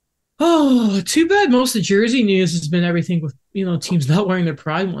 Oh, too bad most of the jersey news has been everything with teams not wearing their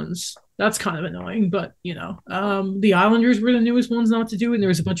pride ones. That's kind of annoying, but the Islanders were the newest ones not to do, and there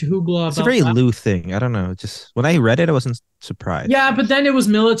was a bunch of hoopla It's a about very that. Lou thing. I don't know. Just when I read it, I wasn't surprised. Yeah, but then it was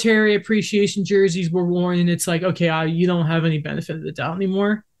military appreciation jerseys were worn, and it's like, okay, you don't have any benefit of the doubt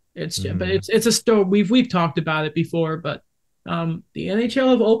anymore. But Mhm. it's a story. We've talked about it before, but The NHL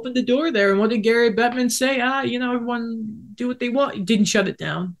have opened the door there, and what did Gary Bettman say? Everyone do what they want. He didn't shut it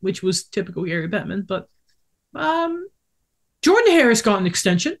down, which was typical Gary Bettman. But Jordan Harris got an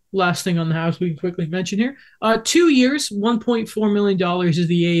extension. Last thing on the house we can quickly mention here. 2 years, $1.4 million is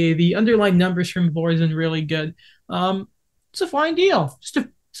the AAV. Underlying numbers from Vorzin really good. It's a fine deal. It's a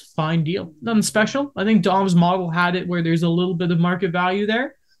fine deal. Nothing special. I think Dom's model had it where there's a little bit of market value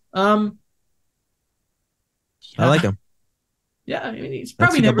there. I like him. Yeah, I mean, he's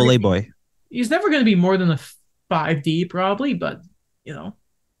probably never a boy. He's never going to be more than a 5D, probably, but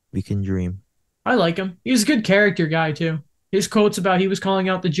we can dream. I like him. He's a good character guy too. His quotes about he was calling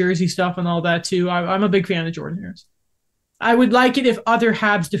out the jersey stuff and all that too. I'm a big fan of Jordan Harris. I would like it if other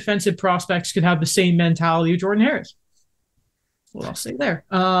Habs defensive prospects could have the same mentality of Jordan Harris. What I'll say there.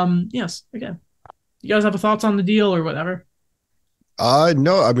 Yes, again. You guys have thoughts on the deal or whatever?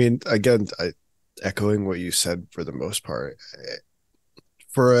 No, I mean, again, echoing what you said for the most part.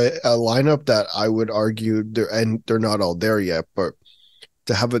 For a lineup that I would argue they're not all there yet, but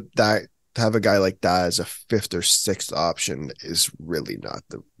to have a guy like that as a fifth or sixth option is really not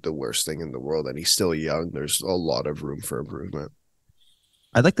the worst thing in the world. And he's still young. There's a lot of room for improvement.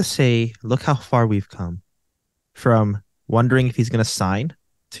 I'd like to say, look how far we've come from wondering if he's going to sign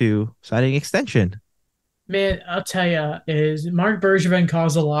to signing extension. Man, I'll tell you, is Mark Bergevin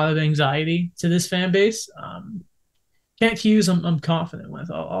caused a lot of anxiety to this fan base. Kent Hughes, I'm confident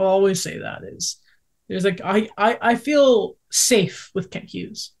with. I'll always say that there's like I feel safe with Kent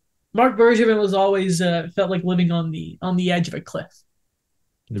Hughes. Mark Bergevin was always felt like living on the edge of a cliff.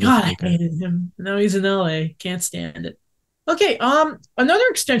 God, I hated him. Now he's in LA. Can't stand it. Okay, another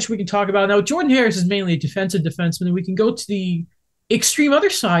extension we can talk about. Now, Jordan Harris is mainly a defensive defenseman, and we can go to the extreme other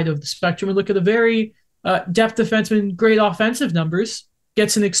side of the spectrum and look at a very depth defenseman, great offensive numbers.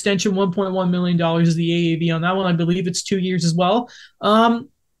 Gets an extension, $1.1 million is the AAV on that one. I believe it's 2 years as well. And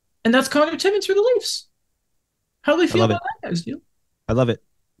that's Connor Timmins for the Leafs. How do they feel about that, guys? I love it.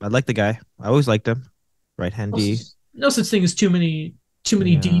 I like the guy. I always liked him. Right-hand D. No such thing as too many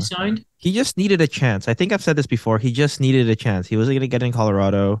D signed. He just needed a chance. I think I've said this before. He just needed a chance. He wasn't going to get in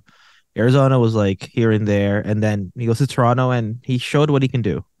Colorado. Arizona was like here and there. And then he goes to Toronto and he showed what he can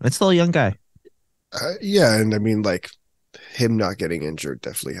do. And it's still a young guy. Yeah. And I mean, like, him not getting injured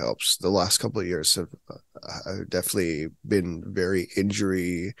definitely helps. The last couple of years have definitely been very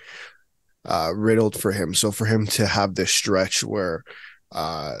injury riddled for him. So for him to have this stretch where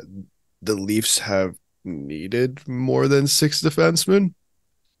the Leafs have needed more than 6 defensemen,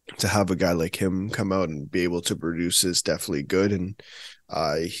 to have a guy like him come out and be able to produce is definitely good. And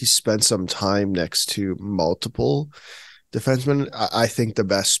he spent some time next to multiple defensemen. I think the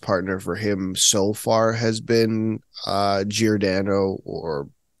best partner for him so far has been Giordano or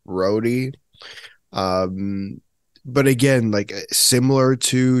Rhodey. But again, like similar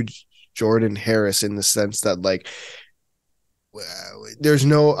to Jordan Harris in the sense that like there's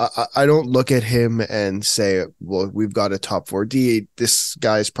no I don't look at him and say, well, we've got a top 4D. This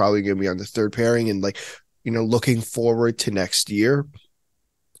guy's probably going to be on the third pairing, and like, looking forward to next year,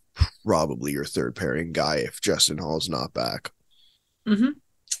 probably your third pairing guy if Justin Hall's not back. Mm-hmm.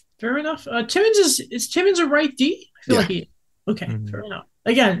 Fair enough. Timmins is Timmins a right D? I feel like he. Okay, fair enough.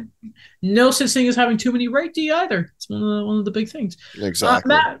 Again, no such thing as having too many right D either. It's one of the big things.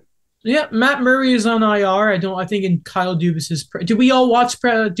 Exactly. Matt Murray is on IR. I think in Kyle Dubas's. Did we all watch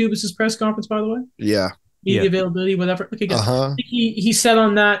Dubas's press conference? By the way. Yeah. Media availability, whatever. Okay, good. He said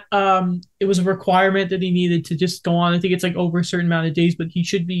on that it was a requirement that he needed to just go on. I think it's like over a certain amount of days, but he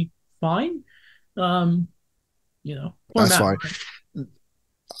should be fine. That's fine.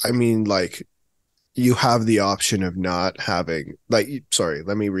 I mean, like, you have the option of not having, like, sorry,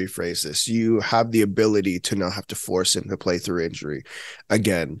 let me rephrase this. You have the ability to not have to force him to play through injury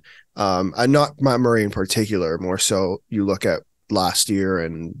again. And not Matt Murray in particular, more so you look at last year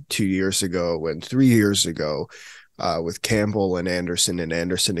and 2 years ago and 3 years ago with Campbell and Anderson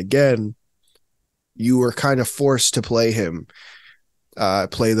again, you were kind of forced to play him,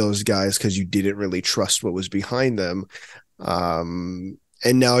 play those guys because you didn't really trust what was behind them.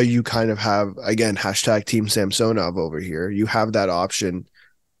 And now you kind of have, again, hashtag Team Samsonov over here. You have that option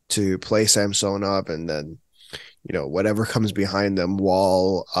to play Samsonov and then, whatever comes behind them,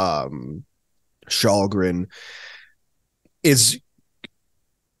 Wall, Shalgren, isn't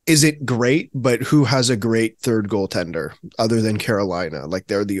great, but who has a great third goaltender other than Carolina? Like,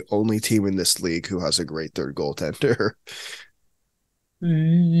 they're the only team in this league who has a great third goaltender.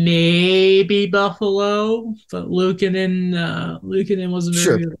 Maybe Buffalo, but Luukkonen wasn't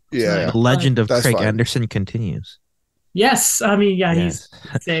very good. Yeah. The legend of Craig Anderson continues. Yes, I mean, he's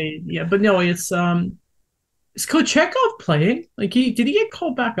but no, it's Is Kochetkov playing? Like, did he get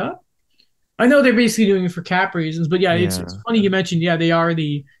called back up? I know they're basically doing it for cap reasons, but yeah, it's Yeah. funny you mentioned. Yeah,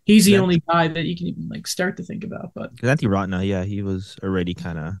 he's the That- only guy that you can even like start to think about. But Antti Ratna, yeah, he was already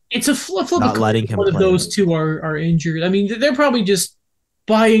kind of it's a flip of not a coin. letting him One of play. those two are injured. I mean, they're probably just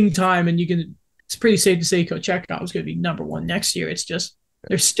buying time, and you can. It's pretty safe to say Kochetkov is going to be number one next year. It's just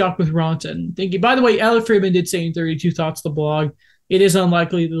they're stuck with Ronta. Thinking. By the way, Elliot Friedman did say in 32 Thoughts the blog, it is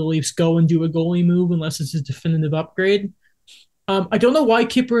unlikely that the Leafs go and do a goalie move unless it's a definitive upgrade. I don't know why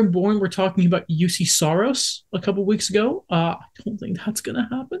Kipper and Bourne were talking about UC Soros a couple weeks ago. I don't think that's going to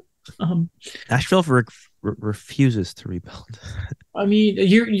happen. Nashville refuses to rebuild. I mean,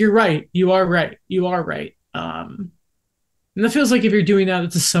 you're right. You are right. And that feels like if you're doing that,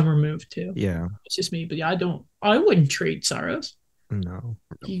 it's a summer move too. Yeah, It's just me, but yeah, I wouldn't trade Saros. no.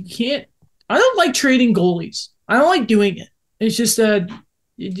 You can't. I don't like trading goalies. I don't like doing it. It's just that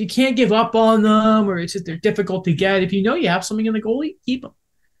you can't give up on them, or it's just they're difficult to get. If you know you have something in the goalie, keep them.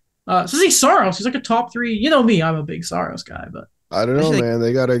 So say Saros, he's like a top three. You know me, I'm a big Saros guy, but I don't know, Actually, man.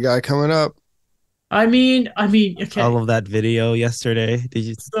 They got a guy coming up. I mean, okay. All of that video yesterday. Did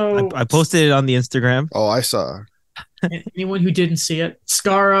you? So I posted it on the Instagram. Oh, I saw. anyone who didn't see it,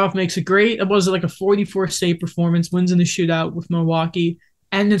 Skarov makes a great, was it like a 44 save performance, wins in the shootout with Milwaukee,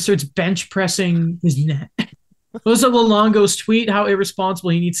 and then starts bench pressing his net. Was it Luongo's tweet? How irresponsible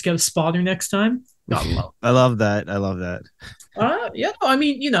he needs to get a spotter next time. God love. I love that. I love that. Yeah. I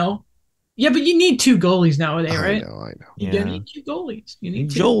mean, yeah, but you need two goalies nowadays, I right? know. You Yeah. need two goalies. You need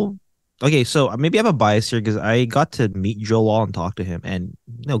two. Joel. Okay, so maybe I have a bias here because I got to meet Joel Wall and talk to him, and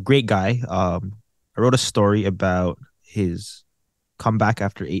great guy. I wrote a story about his comeback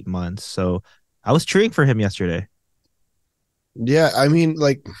after 8 months, so I was cheering for him yesterday. Yeah, I mean,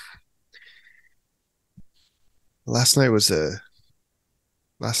 like last night was a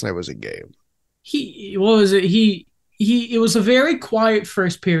game. What was it? It was a very quiet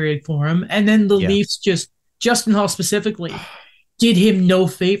first period for him, and then the Yeah. Leafs Justin Hall specifically did him no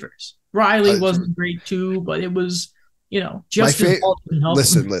favors. Riley wasn't great too, but it was Justin Hall didn't help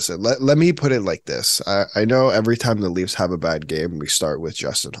him. Listen. Let me put it like this. I know every time the Leafs have a bad game, we start with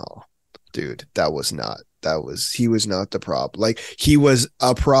Justin Hall. Dude, he was not the problem. Like, he was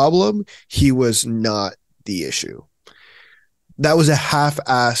a problem. He was not the issue. That was a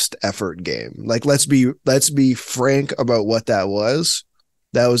half-assed effort game. Like, let's be frank about what that was.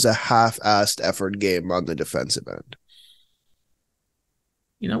 That was a half-assed effort game on the defensive end.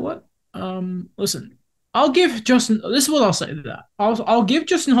 You know what? Listen, I'll give Justin. This is what I'll say to that. I'll give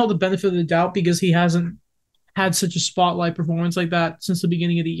Justin Hall the benefit of the doubt because he hasn't had such a spotlight performance like that since the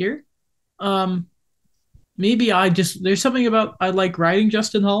beginning of the year. Maybe there's something about I like riding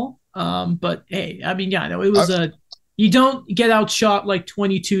Justin Hall. But hey, I mean, yeah, no, it was you don't get outshot like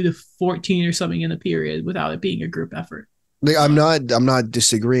 22-14 or something in a period without it being a group effort. Like, I'm not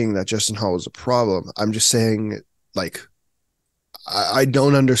disagreeing that Justin Hall is a problem. I'm just saying, like, I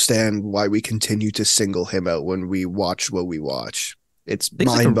don't understand why we continue to single him out when we watch what we watch. It's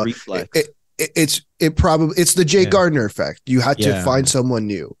mind-boggling. It's the Jay Gardner effect. You had to find someone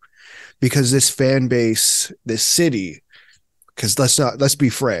new because this fan base, this city, because let's be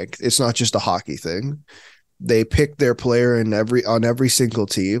frank, it's not just a hockey thing. They pick their player on every single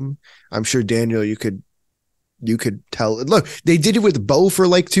team. I'm sure, Daniel, you could tell. Look, they did it with Bo for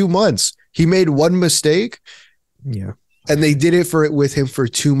like 2 months. He made one mistake. Yeah. And they did it with him for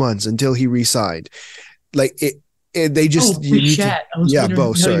 2 months until he re-signed. Like they just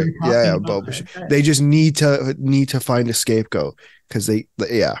Bo. Sorry, Bo. They just need to find a scapegoat because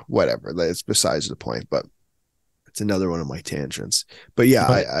whatever. It's besides the point. But it's another one of my tangents. But yeah,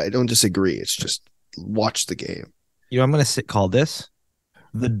 I don't disagree. It's just watch the game. I'm gonna call this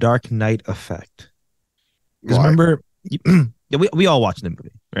the Dark Knight effect. Because Why? remember, we all watched the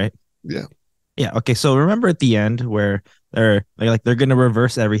movie, right? Yeah. Yeah. Okay. So remember at the end where they're gonna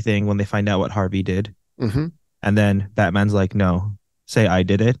reverse everything when they find out what Harvey did, Mm-hmm. and then Batman's like, "No, say I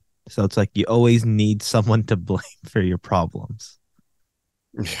did it." So it's like you always need someone to blame for your problems.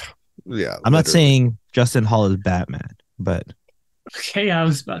 Yeah. I'm not saying Justin Hall is Batman, but Okay, I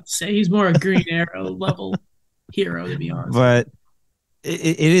was about to say he's more a Green Arrow level hero, to be honest. but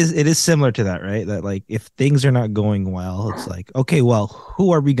it is similar to that, right? That like if things are not going well, it's like, okay, well,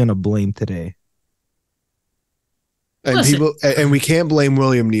 who are we gonna blame today? And Listen. we can't blame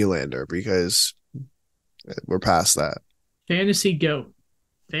William Nylander because we're past that. Fantasy goat.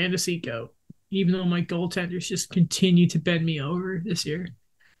 Even though my goaltenders just continue to bend me over this year.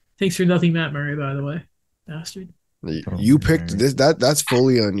 Thanks for nothing, Matt Murray, by the way. Bastard. You picked this. That's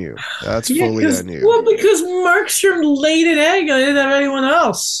fully on you. That's fully on you. Well, because Markstrom laid an egg. I didn't have anyone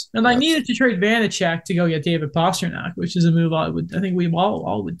else, and I That's- needed to trade Vanacek to go get David Pastrnak, which is a move I think we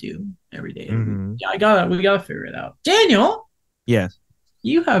all would do every day. Mhm. Yeah, we gotta figure it out. Daniel, Yes,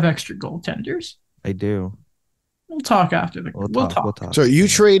 you have extra goaltenders. I do. We'll talk after the. We'll talk. talk. So you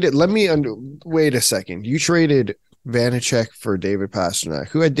traded. Wait a second. You traded Vanacek for David Pastrnak.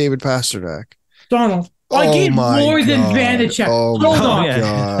 Who had David Pastrnak? Donald. I gave more than Vanacek. Oh Hold my on. Yeah.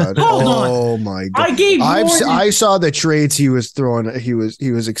 god. Hold on. Oh my god. I gave more I saw the trades he was throwing. He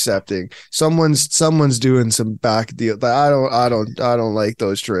was accepting. Someone's doing some back deal. I don't like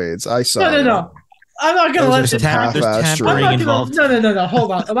those trades. I saw. No. I'm not gonna let Those are this some happen. half-ass There's trades. I'm not involved. No.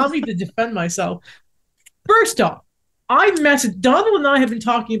 Hold on. Allow me to defend myself. First off, Donald and I have been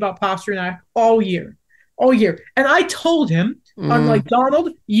talking about Pastrnak all year, and I told him, I'm like,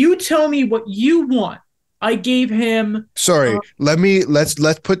 Donald, you tell me what you want. I gave him. Sorry, let's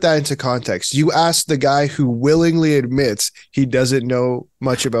put that into context. You asked the guy who willingly admits he doesn't know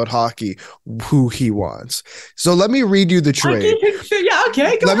much about hockey who he wants. So let me read you the I trade. gave him. Yeah,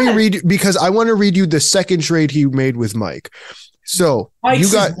 okay. Go Let ahead. me read because I want to read you the second trade he made with Mike. So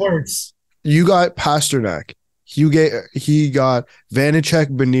Mike's words. you got Pasternak. He got Vanacek,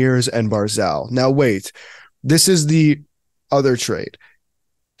 Beniers, and Barzal. Now wait, this is the other trade.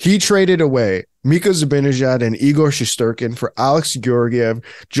 He traded away Mika Zibanejad and Igor Shesterkin for Alex Georgiev,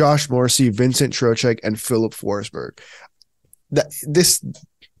 Josh Morrissey, Vincent Trocheck, and Philip Forsberg.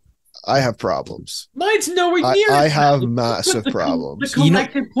 I have problems. Mine's nowhere near. I as have bad. massive The problems.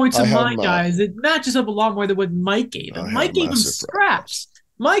 collective points I of have my ma- guys, it matches up a lot more than what Mike gave I him. have Mike gave him massive scraps.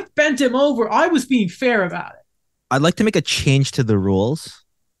 Mike bent him over. I was being fair about it. I'd like to make a change to the rules.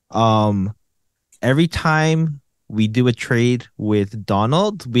 Every time we do a trade with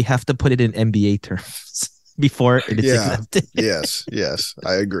Donald, we have to put it in NBA terms before it is Yeah. accepted. Yes,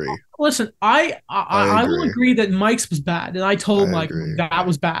 I agree. Listen, I will agree. agree that Mike's was bad, and I told I Mike agree. that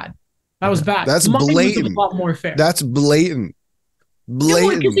was bad. That was bad. That's Mine blatant. was a lot more fair. That's blatant. Yeah,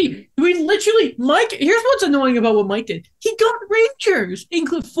 well, 'cause we literally, Mike, here's what's annoying about what Mike did. He got Rangers,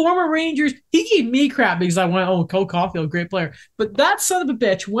 include former Rangers. He gave me crap because I went, oh, Cole Caulfield, great player. But that son of a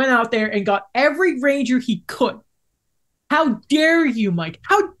bitch went out there and got every Ranger he could. How dare you, Mike?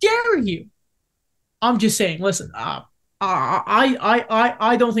 How dare you? I'm just saying, listen, I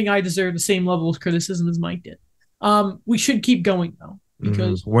don't think I deserve the same level of criticism as Mike did. We should keep going, though,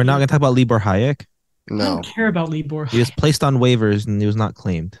 because We're not going to talk about Libor Hayek. I No. don't care about Libor. He was placed on waivers and he was not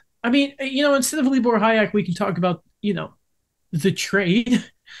claimed. I mean, instead of Libor Hayek, we can talk about, the trade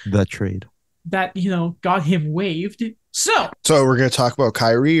The trade. that, got him waived. So, So we're gonna talk about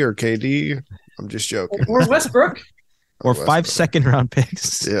Kyrie or KD. I'm just joking. or Westbrook. Or Westbrook. 5 second-round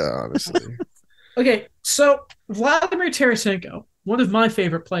picks. Yeah, honestly. Okay, so Vladimir Tarasenko, one of my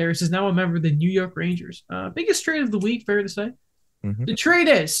favorite players, is now a member of the New York Rangers. Biggest trade of the week, fair to say. Mhm. The trade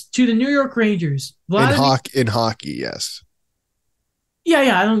is to the New York Rangers. Vladimir, In hockey, yes.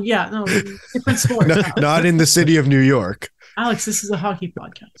 no, different sport. Not in the city of New York. Alex, this is a hockey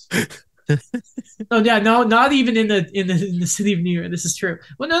podcast. Not even in the city of New York. This is true.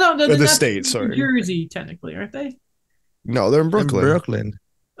 Well, no, the they're not state, sorry. New Jersey, technically, aren't they? No, they're in In Brooklyn. Brooklyn.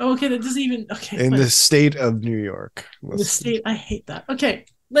 Oh, okay, that doesn't even okay. In fine. the state of New York. The state, I hate that. Okay,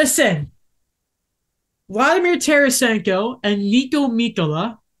 listen. Vladimir Tarasenko and Nico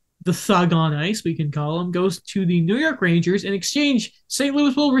Mikkola, the thug on ice, we can call him, goes to the New York Rangers. In exchange, St.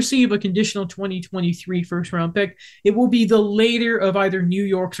 Louis will receive a conditional 2023 first-round pick. It will be the later of either New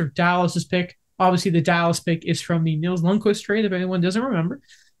York's or Dallas's pick. Obviously, the Dallas pick is from the Nils Lundqvist trade, if anyone doesn't remember.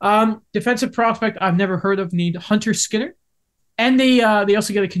 Defensive prospect I've never heard of named Hunter Skinner. And they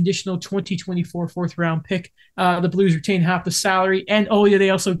also get a conditional 2024 fourth-round pick. The Blues retain half the salary. And, they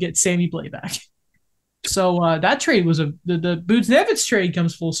also get Sammy Blais back. So that trade was the Buchnevich trade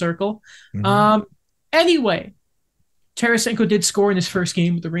comes full circle. Mhm. Anyway, Tarasenko did score in his first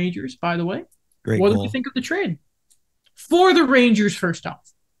game with the Rangers, by the way. Great What do goal. you think of the trade? For the Rangers, first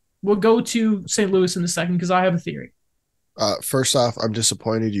off. We'll go to St. Louis in a second because I have a theory. First off, I'm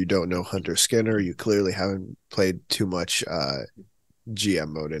disappointed you don't know Hunter Skinner. You clearly haven't played too much GM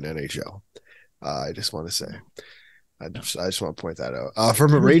mode in NHL. I just want to say. I just want to point that out.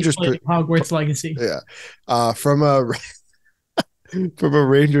 From a Rangers Hogwarts Legacy. from a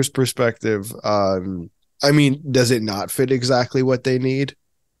Rangers perspective, I mean, does it not fit exactly what they need?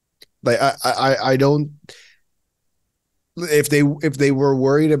 Like I don't. If they were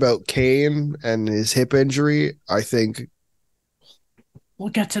worried about Kane and his hip injury, I think We'll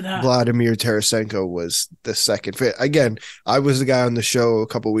get to that. Vladimir Tarasenko was the second fit. Again, I was the guy on the show a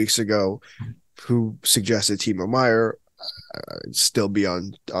couple weeks ago who suggested Timo Meyer. Still be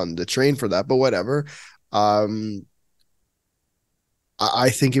on the train for that, but whatever. I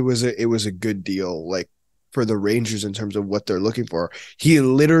think it was a good deal, like for the Rangers in terms of what they're looking for. He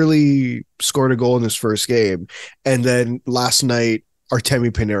literally scored a goal in his first game, and then last night Artemi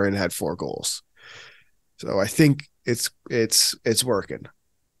Panarin had 4 goals. So I think it's working.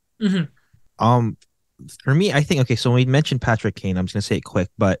 Mm-hmm. For me, I think, okay, so when we mentioned Patrick Kane, I'm just gonna say it quick,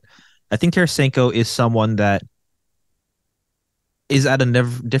 but I think Tarasenko is someone that is at a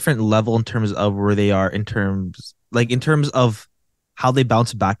different level in terms of where they are in terms of how they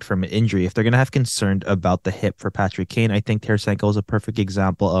bounce back from an injury. If they're going to have concern about the hip for Patrick Kane, I think Tarasenko is a perfect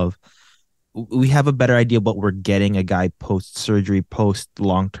example of we have a better idea of what we're getting a guy post-surgery,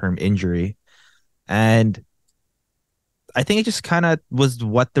 post-long-term injury. And I think it just kind of was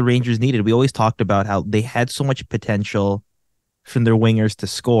what the Rangers needed. We always talked about how they had so much potential from their wingers to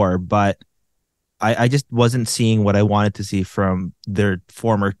score, but I just wasn't seeing what I wanted to see from their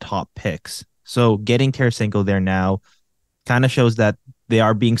former top picks. So getting Tarasenko there now kind of shows that they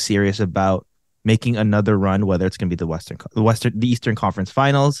are being serious about making another run, whether it's going to be the Eastern Conference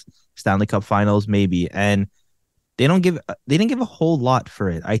Finals, Stanley Cup Finals, maybe. And they didn't give a whole lot for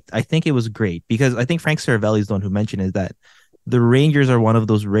it. I think it was great because I think Frank Saravelli is the one who mentioned is that the Rangers are one of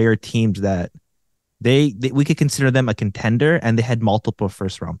those rare teams that we could consider them a contender, and they had multiple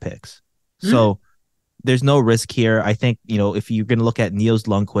first round picks. So there's no risk here. I think, if you're going to look at Nils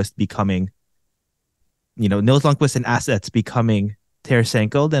Lundkvist and assets becoming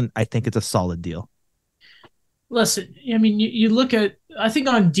Tarasenko, then I think it's a solid deal. Listen, I mean, you look at, I think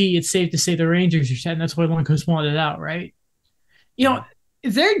on D, it's safe to say the Rangers are set, and that's why Lundkvist wanted out, right?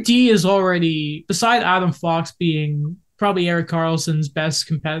 Their D is already, beside Adam Fox being probably Erik Karlsson's best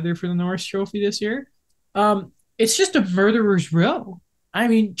competitor for the Norris Trophy this year, it's just a murderer's row. I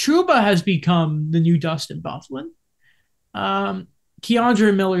mean, Trouba has become the new Dustin Byfuglien.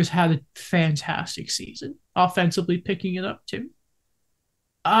 Keandre Miller's had a fantastic season, offensively picking it up too.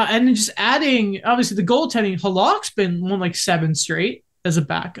 And then just adding, obviously, the goaltending. Halak's been won like 7 straight as a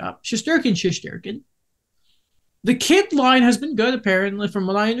backup. Shesterkin. The kid line has been good, apparently, from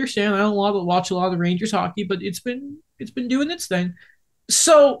what I understand. I don't watch a lot of Rangers hockey, but it's been doing its thing.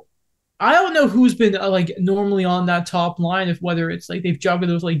 So I don't know who's been normally on that top line, if whether it's like they've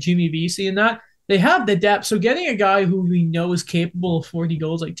juggled with like Jimmy Vesey and that. They have the depth. So getting a guy who we know is capable of 40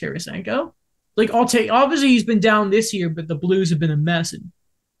 goals like Tarasenko, I'll take. Obviously, he's been down this year, but the Blues have been a mess. And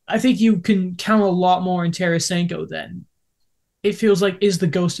I think you can count a lot more in Tarasenko than it feels like is the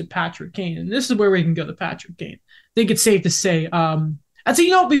ghost of Patrick Kane. And this is where we can go to Patrick Kane. I think it's safe to say. I'd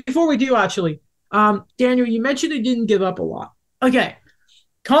say, before we do actually, Daniel, you mentioned they didn't give up a lot. Okay.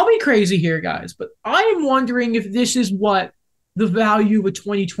 Call me crazy here, guys, but I am wondering if this is what the value of a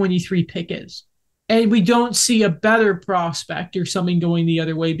 2023 pick is. And we don't see a better prospect or something going the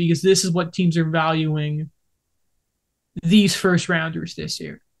other way because this is what teams are valuing these first rounders this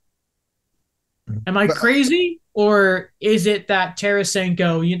year. Am I crazy? Or is it that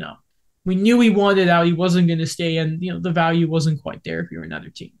Tarasenko, we knew he wanted out, he wasn't going to stay, and the value wasn't quite there if you're another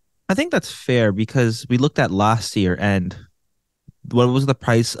team? I think that's fair because we looked at last year and what was the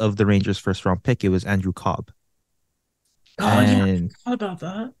price of the Rangers' first round pick? It was Andrew Cobb. And I forgot about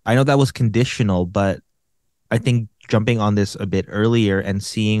that. I know that was conditional, but I think jumping on this a bit earlier and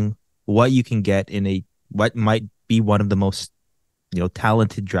seeing what you can get in what might be one of the most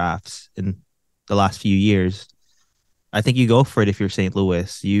talented drafts in the last few years, I think you go for it if you're St.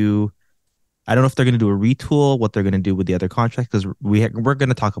 Louis. I don't know if they're going to do a retool, what they're going to do with the other contracts, because we're going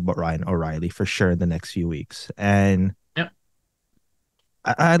to talk about Ryan O'Reilly for sure in the next few weeks. And yep.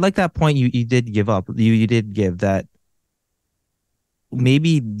 I like that point you did give up. You did give that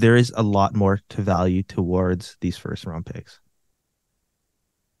maybe there is a lot more to value towards these first round picks.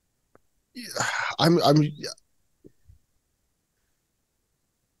 I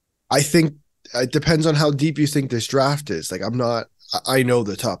think it depends on how deep you think this draft is. I know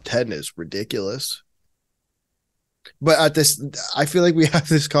the top 10 is ridiculous, but I feel like we have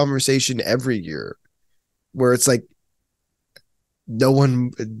this conversation every year where it's like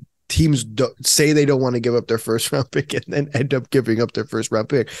teams don't say they don't want to give up their first round pick and then end up giving up their first round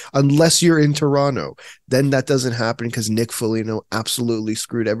pick unless you're in Toronto. Then that doesn't happen because Nick Foligno absolutely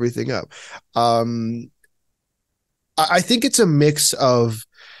screwed everything up. I think it's a mix of.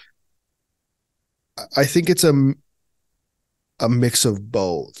 I think it's a mix of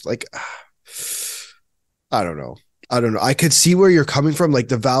both. I don't know. I could see where you're coming from, like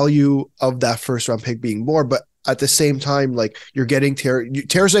the value of that first round pick being more, but at the same time, like you're getting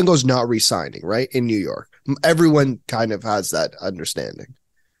Tarasenko's not re-signing, right? In New York. Everyone kind of has that understanding.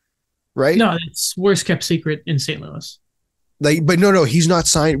 right? No, it's worst kept secret in St. Louis. Like, but no, he's not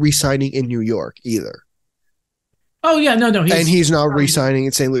re-signing in New York either. Oh yeah, no, and he's not re-signing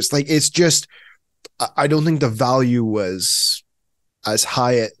in St. Louis. Like, it's just, I don't think the value was as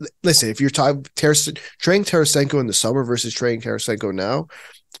high. Listen, if you're trading Tarasenko in the summer versus trading Tarasenko now,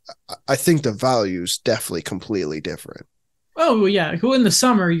 I think the value is definitely completely different. Oh well, yeah. Who in the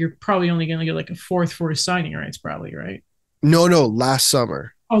summer you're probably only going to get like a fourth for his signing rights, probably, right? No, last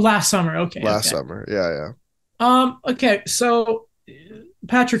summer. Oh, last summer. Okay. Last summer. Yeah. Okay. So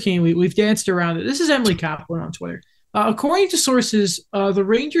Patrick Kane, we've danced around it. This is Emily Kaplan on Twitter. According to sources, the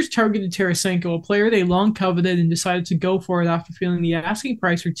Rangers targeted Tarasenko, a player they long coveted, and decided to go for it after feeling the asking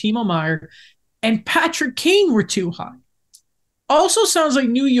price for Timo Meier and Patrick Kane were too high. Also sounds like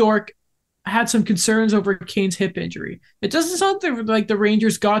New York had some concerns over Kane's hip injury. It doesn't sound like the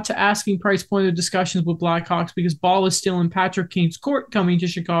Rangers got to asking price point of discussions with Blackhawks because ball is still in Patrick Kane's court coming to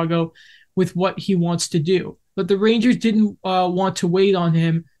Chicago with what he wants to do. But the Rangers didn't want to wait on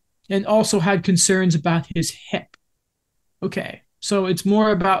him and also had concerns about his hip. Okay, so it's more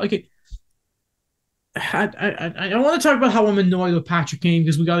about like I want to talk about how I'm annoyed with Patrick Kane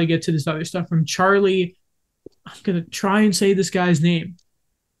because we got to get to this other stuff from Charlie. I'm gonna try and say this guy's name.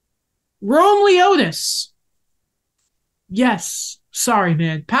 Rome Leotis. Yes, sorry,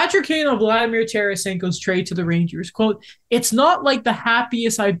 man. Patrick Kane on Vladimir Tarasenko's trade to the Rangers. Quote, it's not like the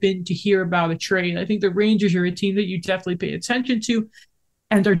happiest I've been to hear about a trade. I think the Rangers are a team that you definitely pay attention to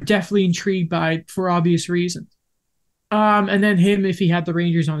and are definitely intrigued by for obvious reasons. And then him, if he had the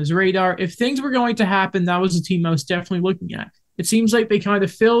Rangers on his radar. If things were going to happen, that was the team I was definitely looking at. It seems like they kind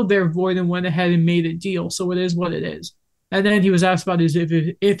of filled their void and went ahead and made a deal. So it is what it is. And then he was asked about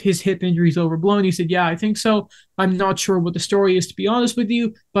if his hip injury is overblown. He said, yeah, I think so. I'm not sure what the story is, to be honest with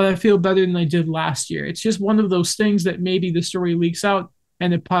you, but I feel better than I did last year. It's just one of those things that maybe the story leaks out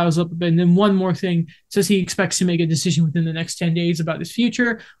and it piles up a bit. And then one more thing, says he expects to make a decision within the next 10 days about his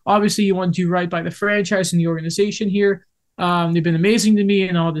future. Obviously, you want to do right by the franchise and the organization here. They've been amazing to me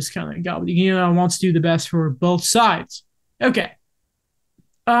and all this kind of gobbledygook. You know, wants to do the best for both sides. Okay.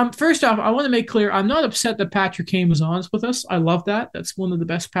 First off, I want to make clear I'm not upset that Patrick Kane was honest with us. I love that. That's one of the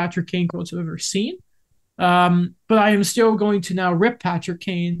best Patrick Kane quotes I've ever seen. But I am still going to now rip Patrick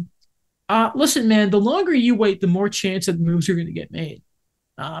Kane. Listen, man, the longer you wait, the more chance that moves are going to get made.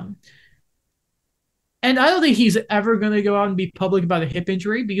 And I don't think he's ever going to go out and be public about a hip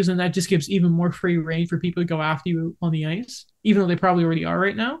injury because then that just gives even more free reign for people to go after you on the ice, even though they probably already are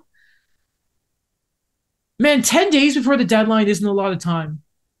right now. Man, 10 days before the deadline isn't a lot of time.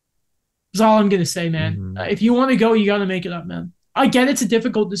 That's all I'm going to say, man. Mm-hmm. If you want to go, you got to make it up, man. I get it's a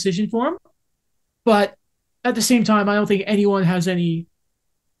difficult decision for him, but at the same time, I don't think anyone has any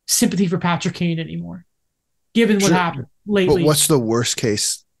sympathy for Patrick Kane anymore, given what happened lately. But what's the worst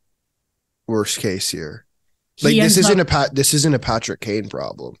case here? Like, this isn't a Patrick Kane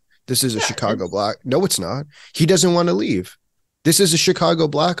problem. This is a Chicago Black. No, it's not. He doesn't want to leave. This is a Chicago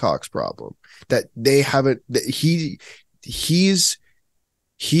Blackhawks problem that they haven't. That he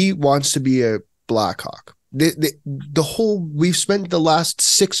wants to be a Blackhawk. We've spent the last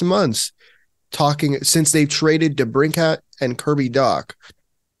 6 months talking since they traded DeBrincat and Kirby Dach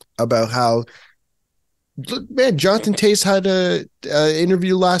about how. Man, Jonathan Toews had a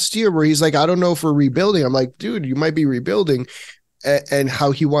interview last year where he's like, I don't know if we're rebuilding. I'm like, dude, you might be rebuilding, and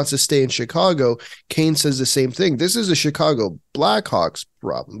how he wants to stay in Chicago. Kane says the same thing. This is a Chicago Blackhawks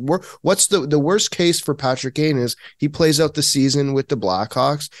problem. What's the worst case for Patrick Kane is he plays out the season with the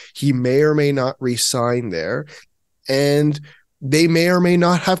Blackhawks. He may or may not re-sign there, and they may or may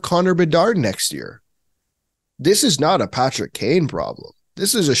not have Connor Bedard next year. This is not a Patrick Kane problem.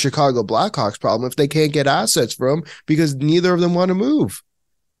 This is a Chicago Blackhawks problem if they can't get assets from him because neither of them want to move.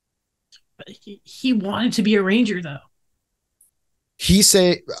 But he wanted to be a Ranger, though. He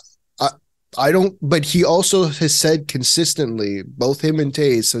said, I don't, but he also has said consistently, both him and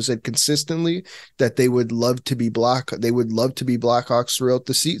Toews have said consistently that they would love to be Blackhawks throughout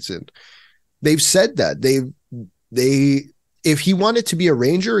the season. They've said that. If he wanted to be a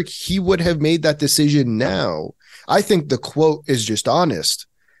Ranger, he would have made that decision now. I think the quote is just honest.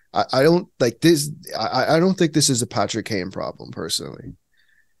 I don't like this. I don't think this is a Patrick Kane problem, personally.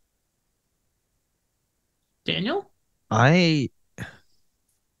 Daniel? I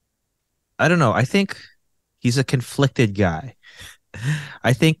don't know. I think he's a conflicted guy.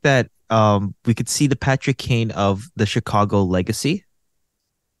 I think that we could see the Patrick Kane of the Chicago legacy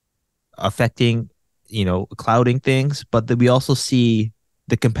affecting, clouding things, but that we also see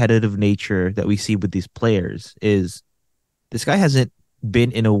the competitive nature that we see with these players is this guy hasn't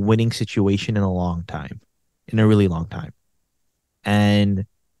been in a winning situation in a really long time. And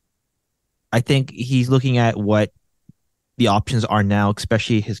I think he's looking at what the options are now,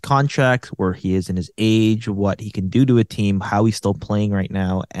 especially his contract, where he is in his age, what he can do to a team, how he's still playing right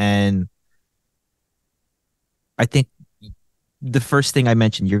now. And I think the first thing I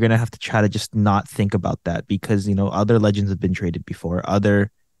mentioned, you're going to have to try to just not think about that because, other legends have been traded before.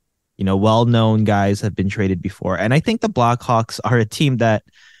 Other, well-known guys have been traded before. And I think the Blackhawks are a team that,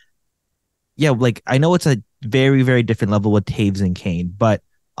 yeah, like I know it's a very, very different level with Taves and Kane, but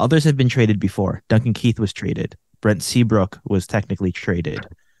others have been traded before. Duncan Keith was traded. Brent Seabrook was technically traded.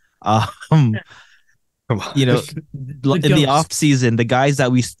 In the offseason, the guys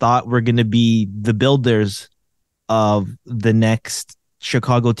that we thought were going to be the builders of the next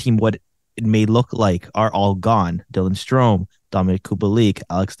Chicago team, what it may look like, are all gone. Dylan Strome, Dominic Kubalik,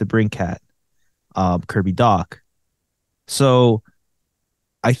 Alex DeBrincat, Kirby Dach. So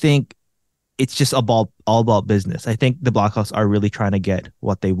I think it's just all about business. I think the Blackhawks are really trying to get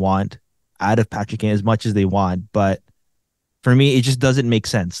what they want out of Patrick Kane as much as they want. But for me, it just doesn't make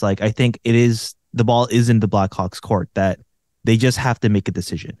sense. Like, I think the ball is in the Blackhawks court that they just have to make a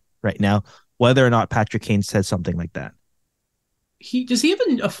decision right now, whether or not Patrick Kane says something like that. Does he have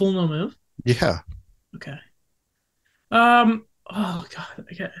a full no move? Yeah. Okay. Oh God.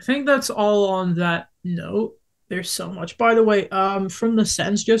 Okay. I think that's all on that note. There's so much. By the way, from the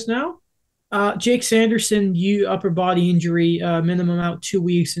Sens just now, Jake Sanderson, upper body injury, minimum out 2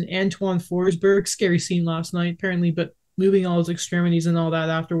 weeks, and Antoine Forsberg, scary scene last night apparently, but moving all his extremities and all that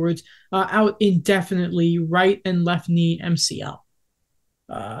afterwards, out indefinitely, right and left knee MCL.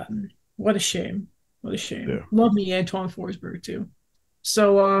 What a shame. What a shame. Yeah. Love me Antoine Forsberg too.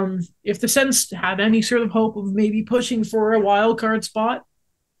 So if the Sens have any sort of hope of maybe pushing for a wild card spot,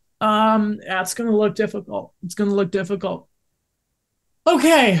 that's going to look difficult. It's going to look difficult.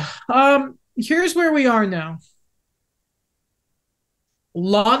 Okay. Here's where we are now. A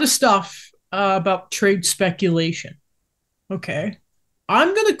lot of stuff about trade speculation. Okay.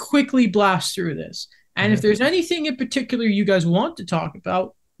 I'm going to quickly blast through this. And if there's anything in particular you guys want to talk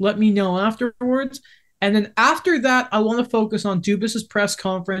about, let me know afterwards. And then after that, I want to focus on Dubas's press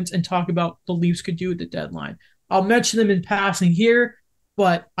conference and talk about the Leafs could do at the deadline. I'll mention them in passing here,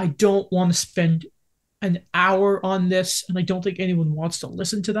 but I don't want to spend an hour on this, and I don't think anyone wants to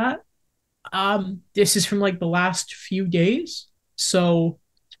listen to that. This is from like the last few days. So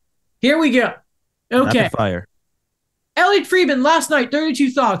here we go. Okay. Rapid fire. Elliot Friedman last night,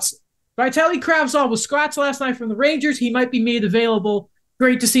 32 thoughts. Vitaly Kravtsov was scratched last night from the Rangers. He might be made available.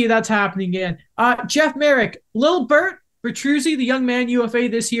 Great to see that's happening again. Jeff Merrick, Lil Bert Bertruzzi, the young man UFA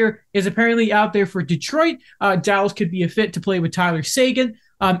this year, is apparently out there for Detroit. Dallas could be a fit to play with Tyler Seguin.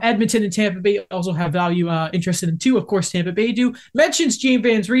 Edmonton and Tampa Bay also have value interested in too. Of course, Tampa Bay do. Mentions James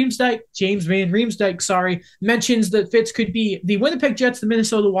Van Riemsdyk, mentions that fits could be the Winnipeg Jets, the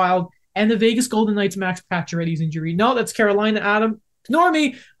Minnesota Wild, and the Vegas Golden Knights Max Pacioretty's injury. No, that's Carolina, Adam. Ignore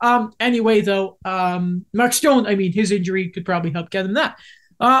me. Anyway, though, Mark Stone, his injury could probably help get him that.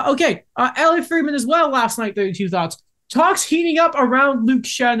 Okay. Elliot Friedman as well last night, 32 thoughts. Talks heating up around Luke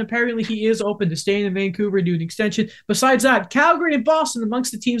Shen. Apparently, he is open to staying in Vancouver and do an extension. Besides that, Calgary and Boston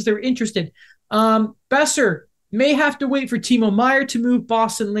amongst the teams that are interested. Besser may have to wait for Timo Meier to move.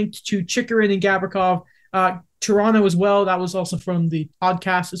 Boston linked to Chikrin and Gavrikov. Toronto as well. That was also from the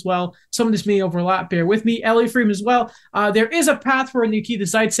podcast as well. Some of this may overlap. Bear with me. Elliot Friedman as well. There is a path for a Nikita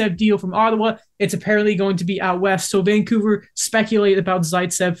Zaitsev deal from Ottawa. It's apparently going to be out west. So Vancouver speculated about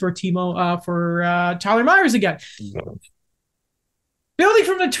Zaitsev for Tyler Myers again. Building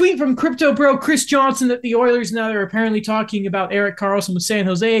from the tweet from Crypto Bro Chris Johnson that the Oilers now are apparently talking about Erik Karlsson with San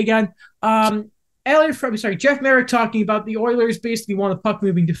Jose again. Jeff Merrick talking about the Oilers basically want a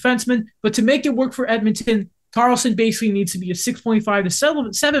puck-moving defenseman, but to make it work for Edmonton, Karlsson basically needs to be a $6.5 to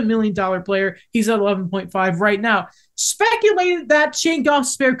 $7 million player. He's at 11.5 right now. Speculated that Shane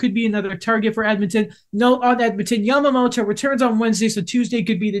Gostisbehere could be another target for Edmonton. Note on Edmonton, Yamamoto returns on Wednesday, so Tuesday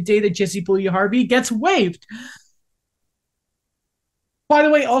could be the day that Jesse Puljujarvi gets waived. By the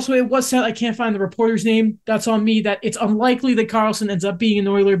way, also it was said, I can't find the reporter's name. That's on me, that it's unlikely that Karlsson ends up being an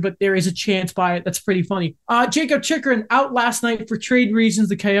Oiler, but there is a chance by it. That's pretty funny. Jacob Chikrin out last night for trade reasons.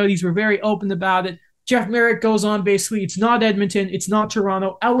 The Coyotes were very open about it. Jeff Merrick goes on basically, it's not Edmonton, it's not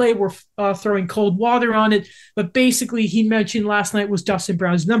Toronto. LA were throwing cold water on it, but basically he mentioned last night was Dustin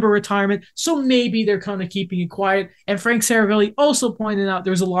Brown's number retirement, so maybe they're kind of keeping it quiet. And Frank Saravelli also pointed out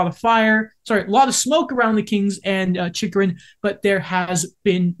there's a lot of smoke around the Kings and Chikrin, but there has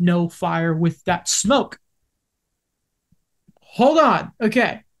been no fire with that smoke. Hold on.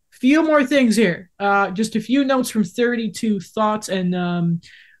 Okay. Few more things here. Just a few notes from 32 thoughts and...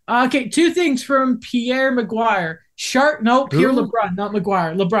 Okay, two things from Pierre Maguire. Pierre Who? LeBrun, not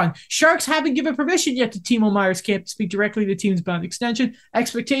Maguire. LeBrun. Sharks haven't given permission yet to Timo Meyer's camp to speak directly to the team's bound extension.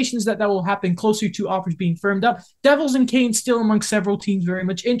 Expectations that will happen closer to offers being firmed up. Devils and Canes still among several teams very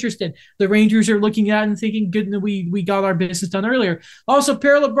much interested. The Rangers are looking at it and thinking, good, we got our business done earlier. Also,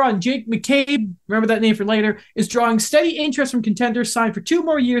 Pierre LeBrun, Jake McCabe, remember that name for later, is drawing steady interest from contenders signed for 2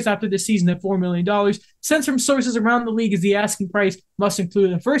 more years after this season at $4 million. Sense from sources around the league is the asking price must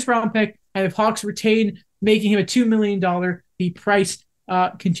include a first-round pick, and if Hawks retain making him a $2 million, the price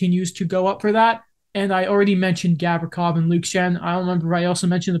continues to go up for that. And I already mentioned Gavrikov and Luke Shen. I don't remember if I also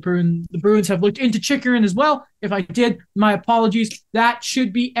mentioned the Bruins have looked into Chychrun as well. If I did, my apologies. That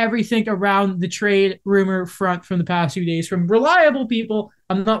should be everything around the trade rumor front from the past few days from reliable people.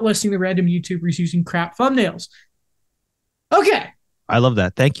 I'm not listening to random YouTubers using crap thumbnails. Okay. I love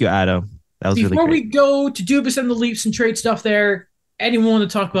that. Thank you, Adam. That was Before really great. we go to Dubas and the Leafs and trade stuff there, anyone want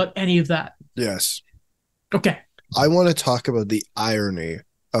to talk about any of that? Yes. Okay. I want to talk about the irony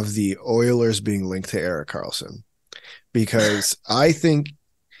of the Oilers being linked to Erik Karlsson, because I think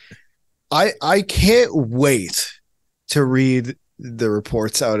I can't wait to read the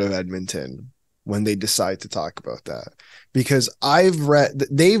reports out of Edmonton when they decide to talk about that, because I've read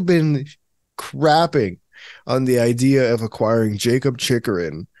they've been crapping on the idea of acquiring Jakob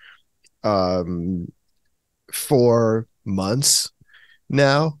Chychrun for months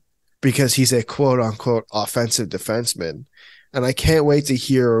now, because he's a quote unquote offensive defenseman. And I can't wait to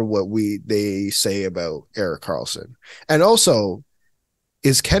hear what they say about Erik Karlsson. And also,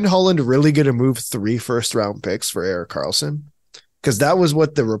 is Ken Holland really going to move 3 first-round picks for Erik Karlsson? Because that was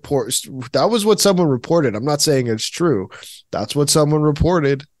what someone reported. I'm not saying it's true. That's what someone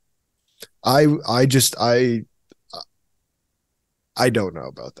reported. I don't know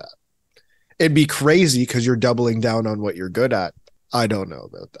about that. It'd be crazy because you're doubling down on what you're good at. I don't know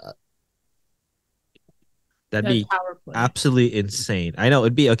about that. That'd That be power play. absolutely insane. I know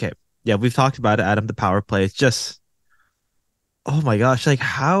it'd be okay. Yeah, we've talked about it, Adam, the power play. It's just, oh my gosh, like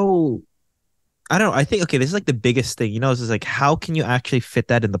how, I don't know. I think, okay, this is like the biggest thing, this is like, how can you actually fit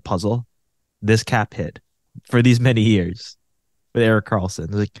that in the puzzle? This cap hit for these many years with Erik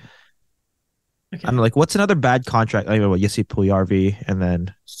Karlsson. Like, Okay. I don't know, like what's another bad contract? I mean, you see Puljujarvi and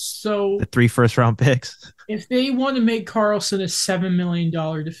then So the 3 first-round picks. if they want to make Karlsson a $7 million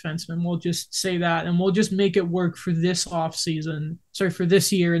defenseman, we'll just say that, and we'll just make it work for this offseason. Sorry, for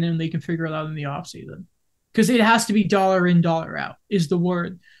this year, and then they can figure it out in the offseason. Because it has to be dollar in, dollar out is the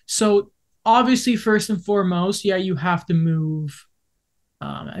word. So obviously, first and foremost, yeah, you have to move,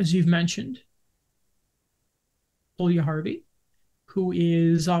 as you've mentioned, Puljujarvi, who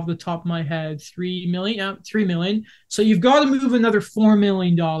is off the top of my head $3 million. So you've got to move another $4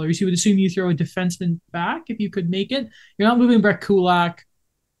 million. You would assume you throw a defenseman back if you could make it. You're not moving Brett Kulak.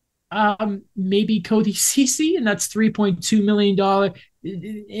 Maybe Cody Ceci, and that's $3.2 million.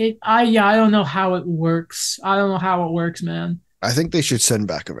 I don't know how it works. I don't know how it works, man. I think they should send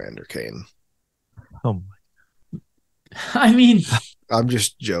back Evander Kane. Oh, I mean, I'm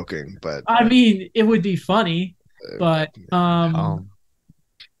just joking, but it would be funny, but I'm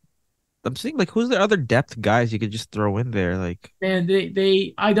seeing like who's the other depth guys you could just throw in there, like man,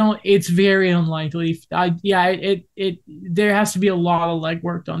 it's very unlikely. There has to be a lot of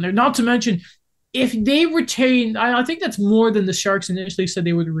legwork done there. Not to mention, if they retain, I think that's more than the Sharks initially said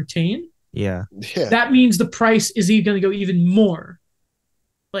they would retain. yeah. That means the price is going to go even more.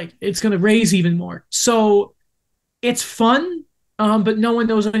 Like it's going to raise even more. So it's fun, but no one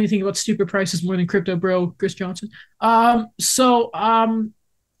knows anything about stupid prices more than crypto bro Chris Johnson. Yeah,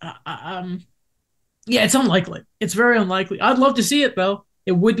 it's unlikely. It's very unlikely. I'd love to see it though.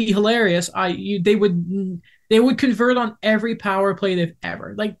 It would be hilarious. They would convert on every power play they've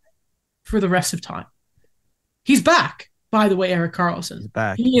ever, like, for the rest of time. He's back, by the way, Erik Karlsson. He's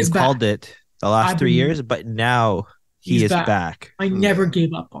back. He is you back. called it the last 3 years, but now he He's is back. back. I never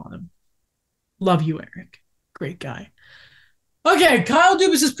gave up on him. Love you, Eric. Great guy. Okay, Kyle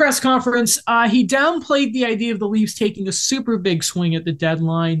Dubas' press conference. He downplayed the idea of the Leafs taking a super big swing at the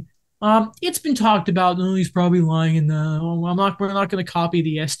deadline. It's been talked about. No, he's probably lying. And we're not going to copy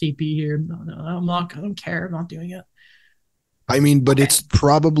the STP here. No, I'm not. I don't care. I'm not doing it. I mean, but it's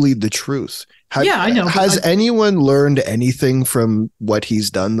probably the truth. Yeah, I know. Has anyone learned anything from what he's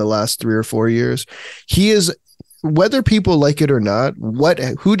done the last 3 or 4 years? He is, whether people like it or not,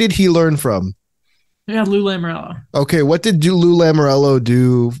 who did he learn from? Yeah, Lou Lamoriello. Okay, what did Lou Lamoriello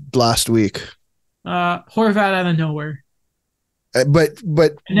do last week? Horvat out of nowhere. But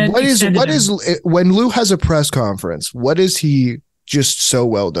what is when Lou has a press conference, what is he just so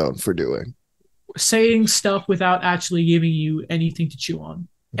well known for doing? Saying stuff without actually giving you anything to chew on.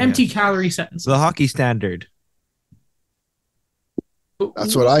 Empty calorie sentences. The hockey standard.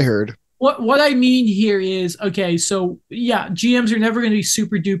 That's what I heard. What I mean here is, okay, so yeah, GMs are never going to be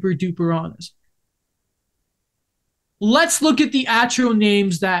super duper duper honest. Let's look at the actual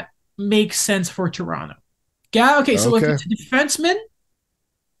names that make sense for Toronto. Okay, so if Okay. it's a defenseman,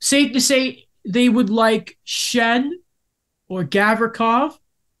 safe to say they would like Shen or Gavrikov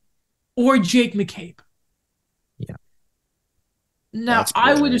or Jake McCabe. Yeah. Now, That's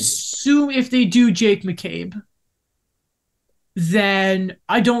I would boring. assume if they do Jake McCabe, then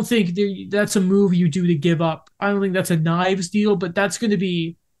I don't think that's a move you do to give up. I don't think that's a knives deal, but that's going to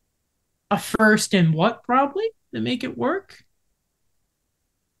be a first and what probably to make it work.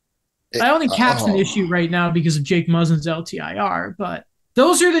 I don't think Cap's an issue right now because of Jake Muzzin's LTIR, but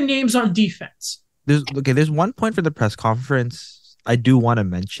those are the names on defense. There's one point for the press conference I do want to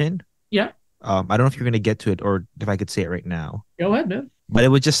mention. Yeah. I don't know if you're going to get to it or if I could say it right now. Go ahead, man. But it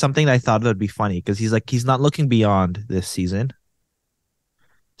was just something that I thought would be funny because he's not looking beyond this season.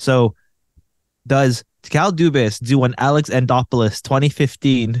 So does Cal Dubas do an Alex Andopoulos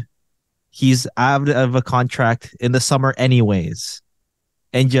 2015? He's out of a contract in the summer anyways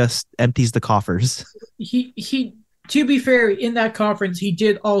and just empties the coffers. He to be fair, in that conference, he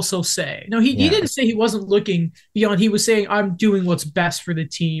did also say, no, he didn't say he wasn't looking beyond. He was saying, I'm doing what's best for the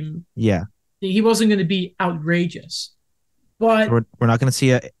team. Yeah. He wasn't going to be outrageous. But We're not going to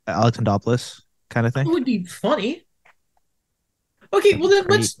see a Alex Andopoulos kind of it thing. would be funny. Okay, well then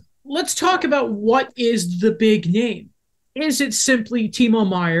let's talk about what is the big name. Is it simply Timo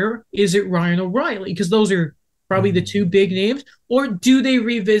Meyer? Is it Ryan O'Reilly? Because those are probably the two big names. Or do they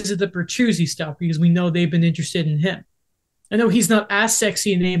revisit the Bertuzzi stuff because we know they've been interested in him? I know he's not as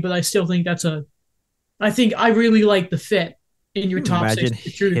sexy a name, but I still think I think I really like the fit in your top Imagine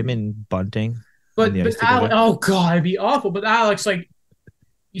six. him and Bunting. But Alex, oh god, it'd be awful. But Alex, like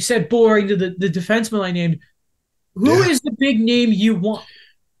you said, boring to the defenseman I named. Who is the big name you want?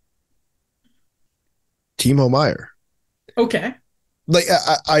 Timo Meyer. Okay. Like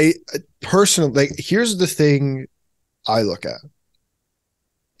I personally, like, here's the thing I look at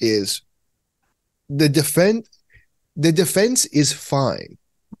is the defense is fine.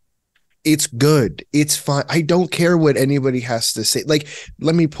 It's good. It's fine. I don't care what anybody has to say. Like,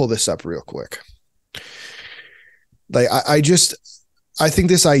 let me pull this up real quick. Like, I think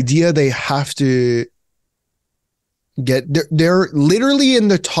this idea they have to get, they're literally in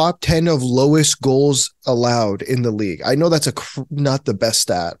the top 10 of lowest goals allowed in the league. I know that's not the best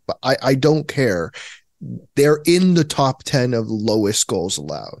stat, but I don't care. They're in the top 10 of lowest goals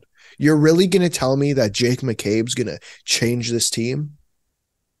allowed. You're really going to tell me that Jake McCabe's going to change this team?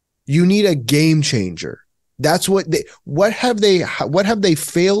 You need a game changer. That's what have they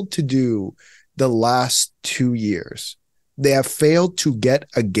failed to do the last 2 years? They have failed to get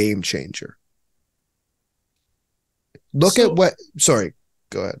a game changer. Sorry,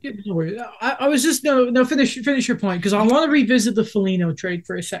 go ahead. No worries. I was just no finish your point because I want to revisit the Foligno trade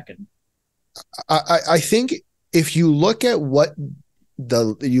for a second. I think if you look at what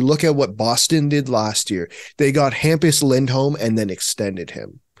Boston did last year, they got Hampus Lindholm and then extended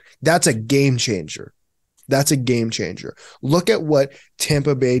him. That's a game changer. Look at what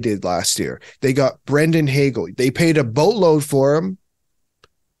Tampa Bay did last year. They got Brendan Hagel. They paid a boatload for him.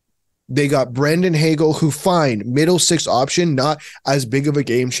 They got Brendan Hagel, who fine, middle six option, not as big of a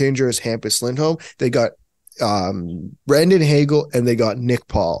game changer as Hampus Lindholm. They got Brendan Hagel and they got Nick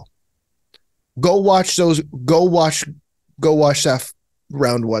Paul. Go watch that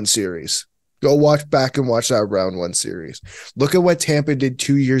round one series. Go watch back and watch that round one series. Look at what Tampa did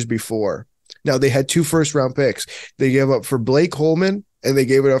 2 years before. Now they had 2 first-round picks. They gave up for Blake Holman and they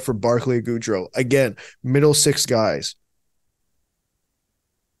gave it up for Barclay Goodrow. Again, middle six guys.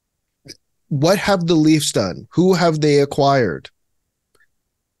 What have the Leafs done? Who have they acquired?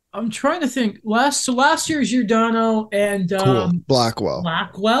 I'm trying to think. Last year's Giordano and Blackwell.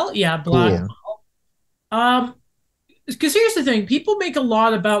 Yeah, Blackwell. Cool. Because here's the thing: people make a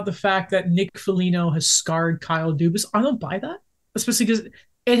lot about the fact that Nick Foligno has scarred Kyle Dubas. I don't buy that, especially because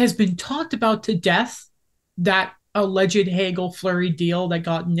it has been talked about to death that alleged Hagel Fleury deal that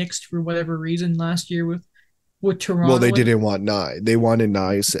got nixed for whatever reason last year with Toronto. Well, they didn't want Nye. They wanted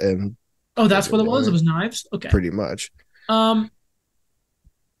Nice and. Oh, that's what it was? It was knives? Okay. Pretty much. Yeah,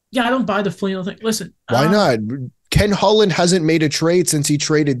 I don't buy the Foligno thing. Listen. Why not? Ken Holland hasn't made a trade since he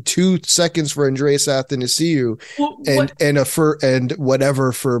traded 2 seconds for Andreas Athanasiou and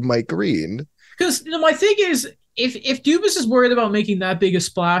whatever for Mike Green. Because my thing is, if Dubas is worried about making that big a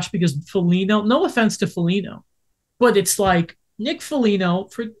splash because Foligno, no offense to Foligno, but it's like Nick Foligno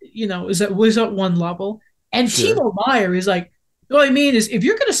was at one level, and Sure. Timo Meyer is like, what I mean is, if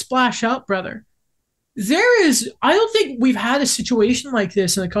you're going to splash out, brother, I don't think we've had a situation like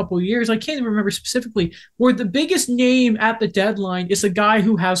this in a couple of years. I can't even remember specifically where the biggest name at the deadline is a guy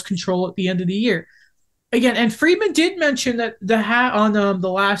who has control at the end of the year. Again, and Friedman did mention that on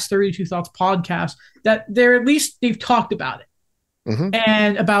the last 32 Thoughts podcast that they've talked about it. Mm-hmm.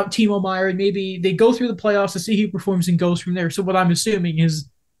 And about Timo Meier, and maybe they go through the playoffs to see who performs and goes from there. So what I'm assuming is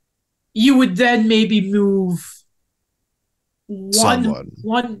you would then maybe move one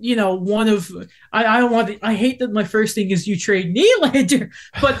of I don't want I hate that my first thing is you trade Nylander,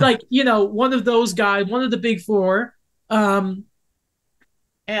 but like one of those guys, one of the big four. Okay,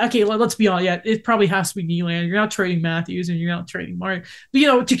 let's be honest. Yeah, it probably has to be Nylander. You're not trading Matthews and you're not trading Meier.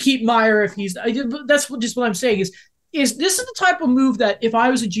 But to keep Meier if he's that's just what I'm saying is this is the type of move that if I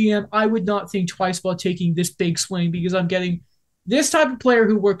was a GM, I would not think twice about taking this big swing because I'm getting this type of player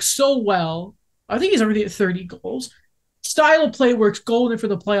who works so well. I think he's already at 30 goals. Style of play works golden for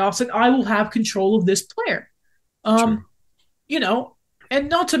the playoffs, and I will have control of this player. And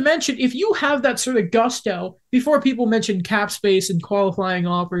not to mention, if you have that sort of gusto, before people mention cap space and qualifying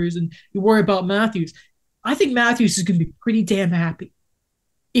offers and you worry about Matthews, I think Matthews is going to be pretty damn happy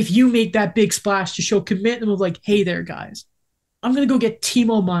if you make that big splash to show commitment of like, hey there, guys, I'm going to go get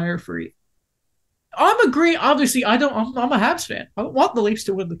Timo Meier for you. I'm agreeing. Obviously, I'm a Habs fan. I don't want the Leafs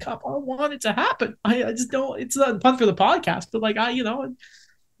to win the cup. I don't want it to happen. I just don't. It's not fun for the podcast, but like I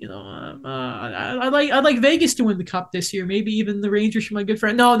like Vegas to win the cup this year. Maybe even the Rangers for my good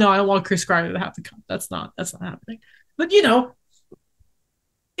friend. No, I don't want Chris Kreider to have the cup. That's not happening. But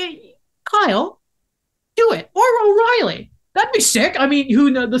Kyle, do it or O'Reilly. That'd be sick. I mean,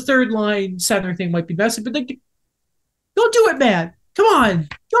 who knows? The third line center thing might be messy, but go do it, man. Come on,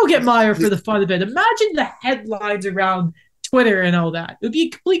 go get Meier for the fun of it. Imagine the headlines around Twitter and all that. It would be a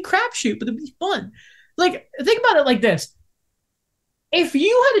complete crapshoot, but it'd be fun. Like, think about it like this. If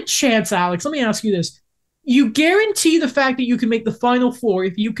you had a chance, Alex, let me ask you this. You guarantee the fact that you can make the Final Four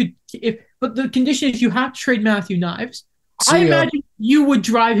but the condition is you have to trade Matthew Knives. I imagine you would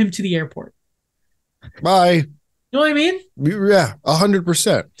drive him to the airport. Bye. You know what I mean? Yeah,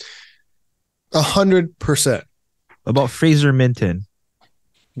 100%. 100%. About Fraser Minton.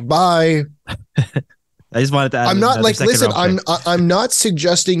 Bye. I just wanted to add. I'm not like, listen, I'm not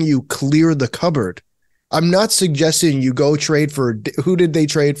suggesting you clear the cupboard. I'm not suggesting you go trade for, who did they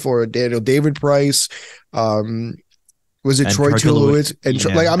trade for? David Price. Was it Troy Tulowitzki?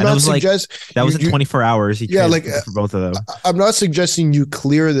 And I'm not suggesting that was in 24 hours. He traded for both of them. I'm not suggesting you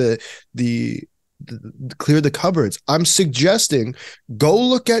clear clear the cupboards. I'm suggesting go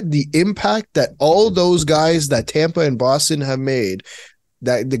look at the impact that all those guys that Tampa and Boston have made,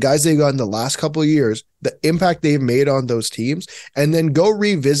 that the guys they got in the last couple of years, the impact they've made on those teams, and then go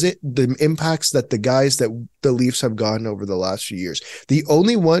revisit the impacts that the guys that the Leafs have gotten over the last few years. The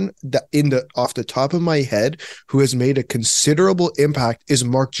only one that off the top of my head who has made a considerable impact is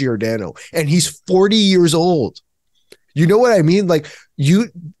Mark Giordano, and he's 40 years old. You know what I mean? Like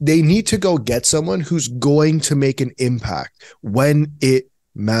they need to go get someone who's going to make an impact when it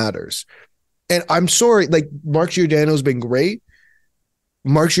matters. And I'm sorry, like Mark Giordano's been great.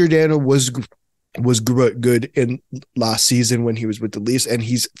 Mark Giordano was good in last season when he was with the Leafs, and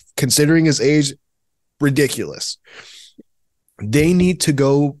he's, considering his age, ridiculous. They need to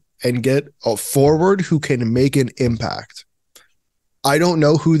go and get a forward who can make an impact. I don't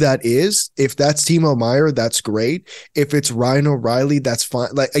know who that is. If that's Timo Meier, that's great. If it's Ryan O'Reilly, that's fine.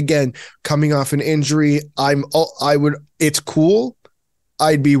 Like, again, coming off an injury, it's cool.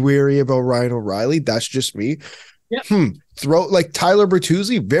 I'd be weary about Ryan O'Reilly. That's just me. Yep. Throw like Tyler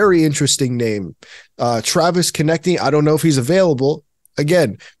Bertuzzi, very interesting name. Travis Konecny, I don't know if he's available.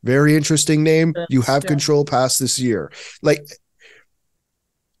 Again, very interesting name. You have control past this year. Like,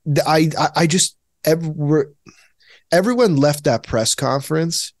 I just everyone left that press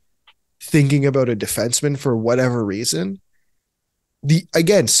conference thinking about a defenseman for whatever reason.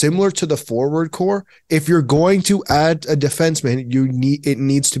 Again, similar to the forward core, if you're going to add a defenseman, it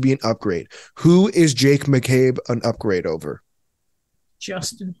needs to be an upgrade. Who is Jake McCabe an upgrade over?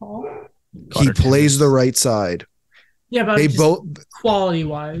 Justin Hall. He plays the right side. Yeah, but they both quality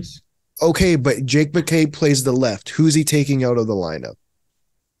wise. Okay, but Jake McCabe plays the left. Who's he taking out of the lineup?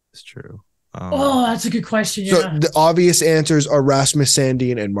 It's true. That's a good question. Yeah. So the obvious answers are Rasmus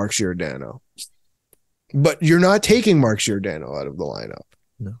Sandin and Mark Giordano. But you're not taking Mark Giordano out of the lineup.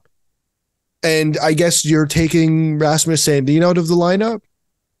 No. And I guess you're taking Rasmus Sandin out of the lineup?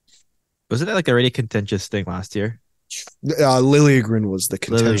 Wasn't that like a really contentious thing last year? Liljegren was the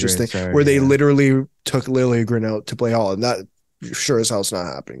contentious thing, where they literally took Liljegren out to play Hall, and that sure as hell's not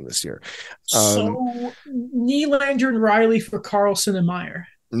happening this year. So Nylander and Riley for Carlson and Meier.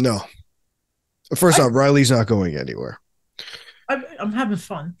 No. First off, Riley's not going anywhere. I'm having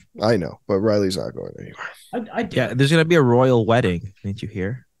fun. I know, but Riley's not going anywhere. I do. Yeah, there's gonna be a royal wedding. Didn't you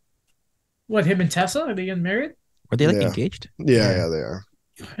hear? What, him and Tessa? Are they getting married? Are they like Yeah. engaged? Yeah, they are.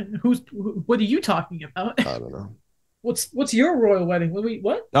 What are you talking about? I don't know. What's your royal wedding?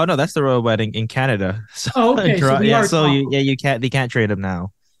 What? Oh no, that's the royal wedding in Canada. So, Oh, okay. So we are you can't. They can't trade him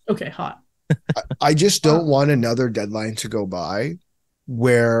now. Okay, hot. I just don't want another deadline to go by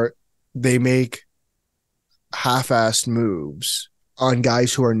where they make half-assed moves on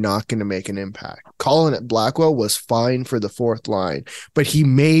guys who are not going to make an impact. Calling it Blackwell was fine for the fourth line, but he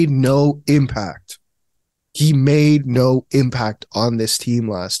made no impact. He made no impact on this team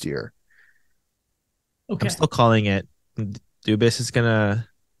last year. Okay. I'm still calling it. Dubas is gonna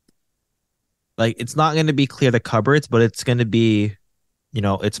it's not gonna be clear the cupboards, but it's gonna be,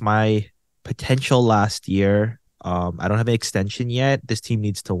 it's my potential last year. I don't have an extension yet. This team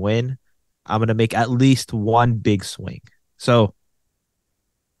needs to win. I'm gonna make at least one big swing. So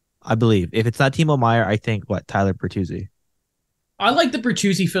I believe if it's not Timo Meier, I think Tyler Bertuzzi. I like the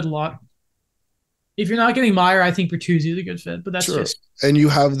Bertuzzi fit a lot. If you're not getting Meier, I think Bertuzzi is a good fit, but that's Sure. just. And you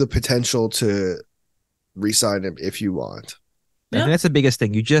have the potential to re-sign him if you want. I think that's the biggest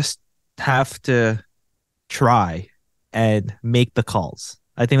thing. You just have to try and make the calls.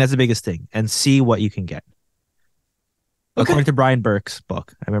 I think that's the biggest thing, and see what you can get. Okay. According to Brian Burke's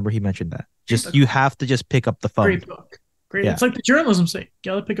book, I remember he mentioned that. You have to just pick up the phone. Great book. Great. Yeah. It's like the journalism say.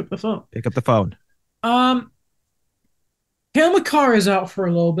 Gotta pick up the phone. Pick up the phone. Cale Makar is out for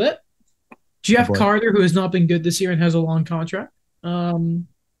a little bit. Jeff boy. Carter, who has not been good this year and has a long contract. Bit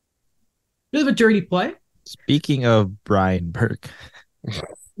of a dirty play. Speaking of Brian Burke,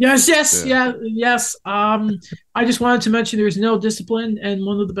 Yes. I just wanted to mention there's no discipline, and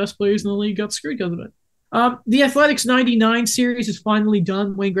one of the best players in the league got screwed because of it. The Athletics 99 series is finally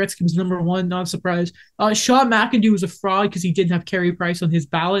done. Wayne Gretzky was number one, not a surprise. Sean McIndoe was a fraud because he didn't have Carey Price on his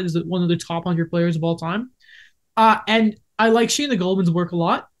ballot as one of the top 100 players of all time. And I like Sheena Goldman's work a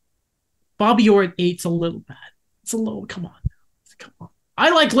lot. Bobby Orr at 8's a little bad. It's a little, come on. I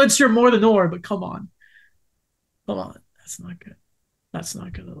like Lidstrom more than Orr, but come on. That's not good. That's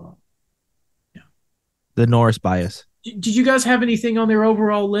not good at all. Yeah. the Norris bias. Did you guys have anything on their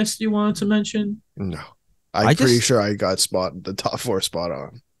overall list you wanted to mention? No. I'm pretty sure I got the top 4 spot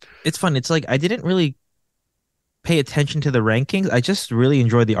on. It's fun. It's like I didn't really pay attention to the rankings. I just really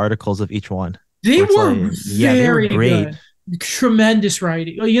enjoyed the articles of each one. They were they were great. Good. Tremendous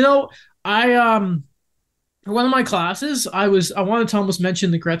writing. I for one of my classes, I wanted to almost mention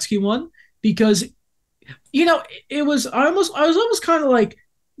the Gretzky one because it was I was almost kind of like,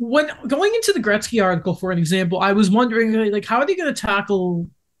 when going into the Gretzky article, for an example, I was wondering like how are they going to tackle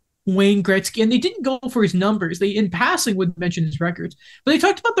Wayne Gretzky, and they didn't go for his numbers. They in passing would mention his records, but they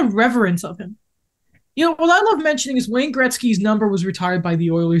talked about the reverence of him. What I love mentioning is Wayne Gretzky's number was retired by the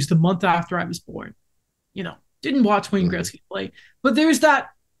Oilers the month after I was born. Didn't watch Wayne Gretzky play, but there's that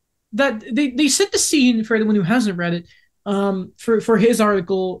they set the scene for anyone who hasn't read it. For his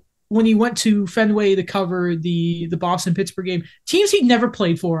article, when he went to Fenway to cover the Boston-Pittsburgh game, teams he'd never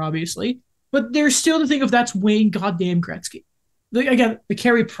played for, obviously, but there's still the thing of that's Wayne goddamn Gretzky. Again, the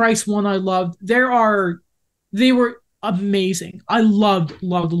Carey Price one I loved. They were amazing. I loved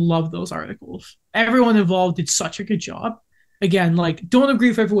those articles. Everyone involved did such a good job. Again, don't agree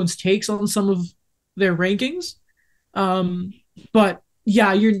with everyone's takes on some of their rankings. But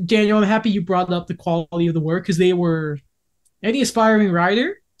yeah, Daniel, I'm happy you brought up the quality of the work, because they were any aspiring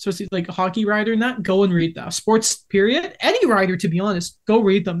writer, especially like a hockey writer and that, go and read that. Sports period. Any writer, to be honest, go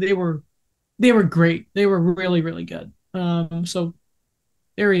read them. They were great. They were really, really good. So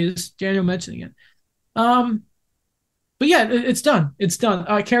there he is, Daniel mentioning it. But yeah, it's done. It's done.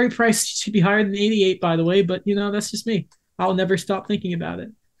 Carey Price should be higher than 88, by the way, but that's just me. I'll never stop thinking about it.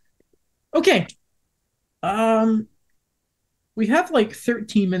 Okay. We have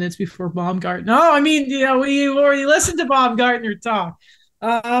 13 minutes before Baumgartner. No, we've already listened to Baumgartner talk.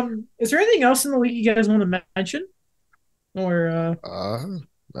 Is there anything else in the league you guys want to mention? Or I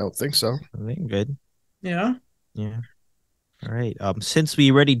don't think so. I think good. Yeah. All right. Since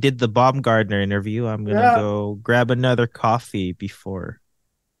we already did the Baumgartner interview, I'm gonna go grab another coffee before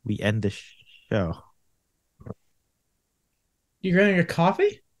we end the show. You're getting a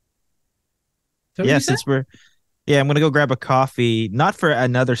coffee? Yeah, I'm gonna go grab a coffee, not for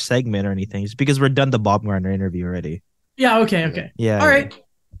another segment or anything, just because we're done the Baumgartner interview already. Yeah. Okay. Yeah. All right.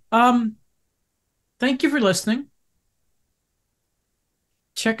 Thank you for listening.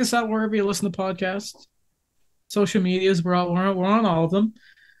 Check us out wherever you listen to podcasts. Social medias, we're on all of them.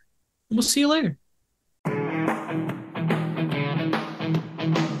 And we'll see you later.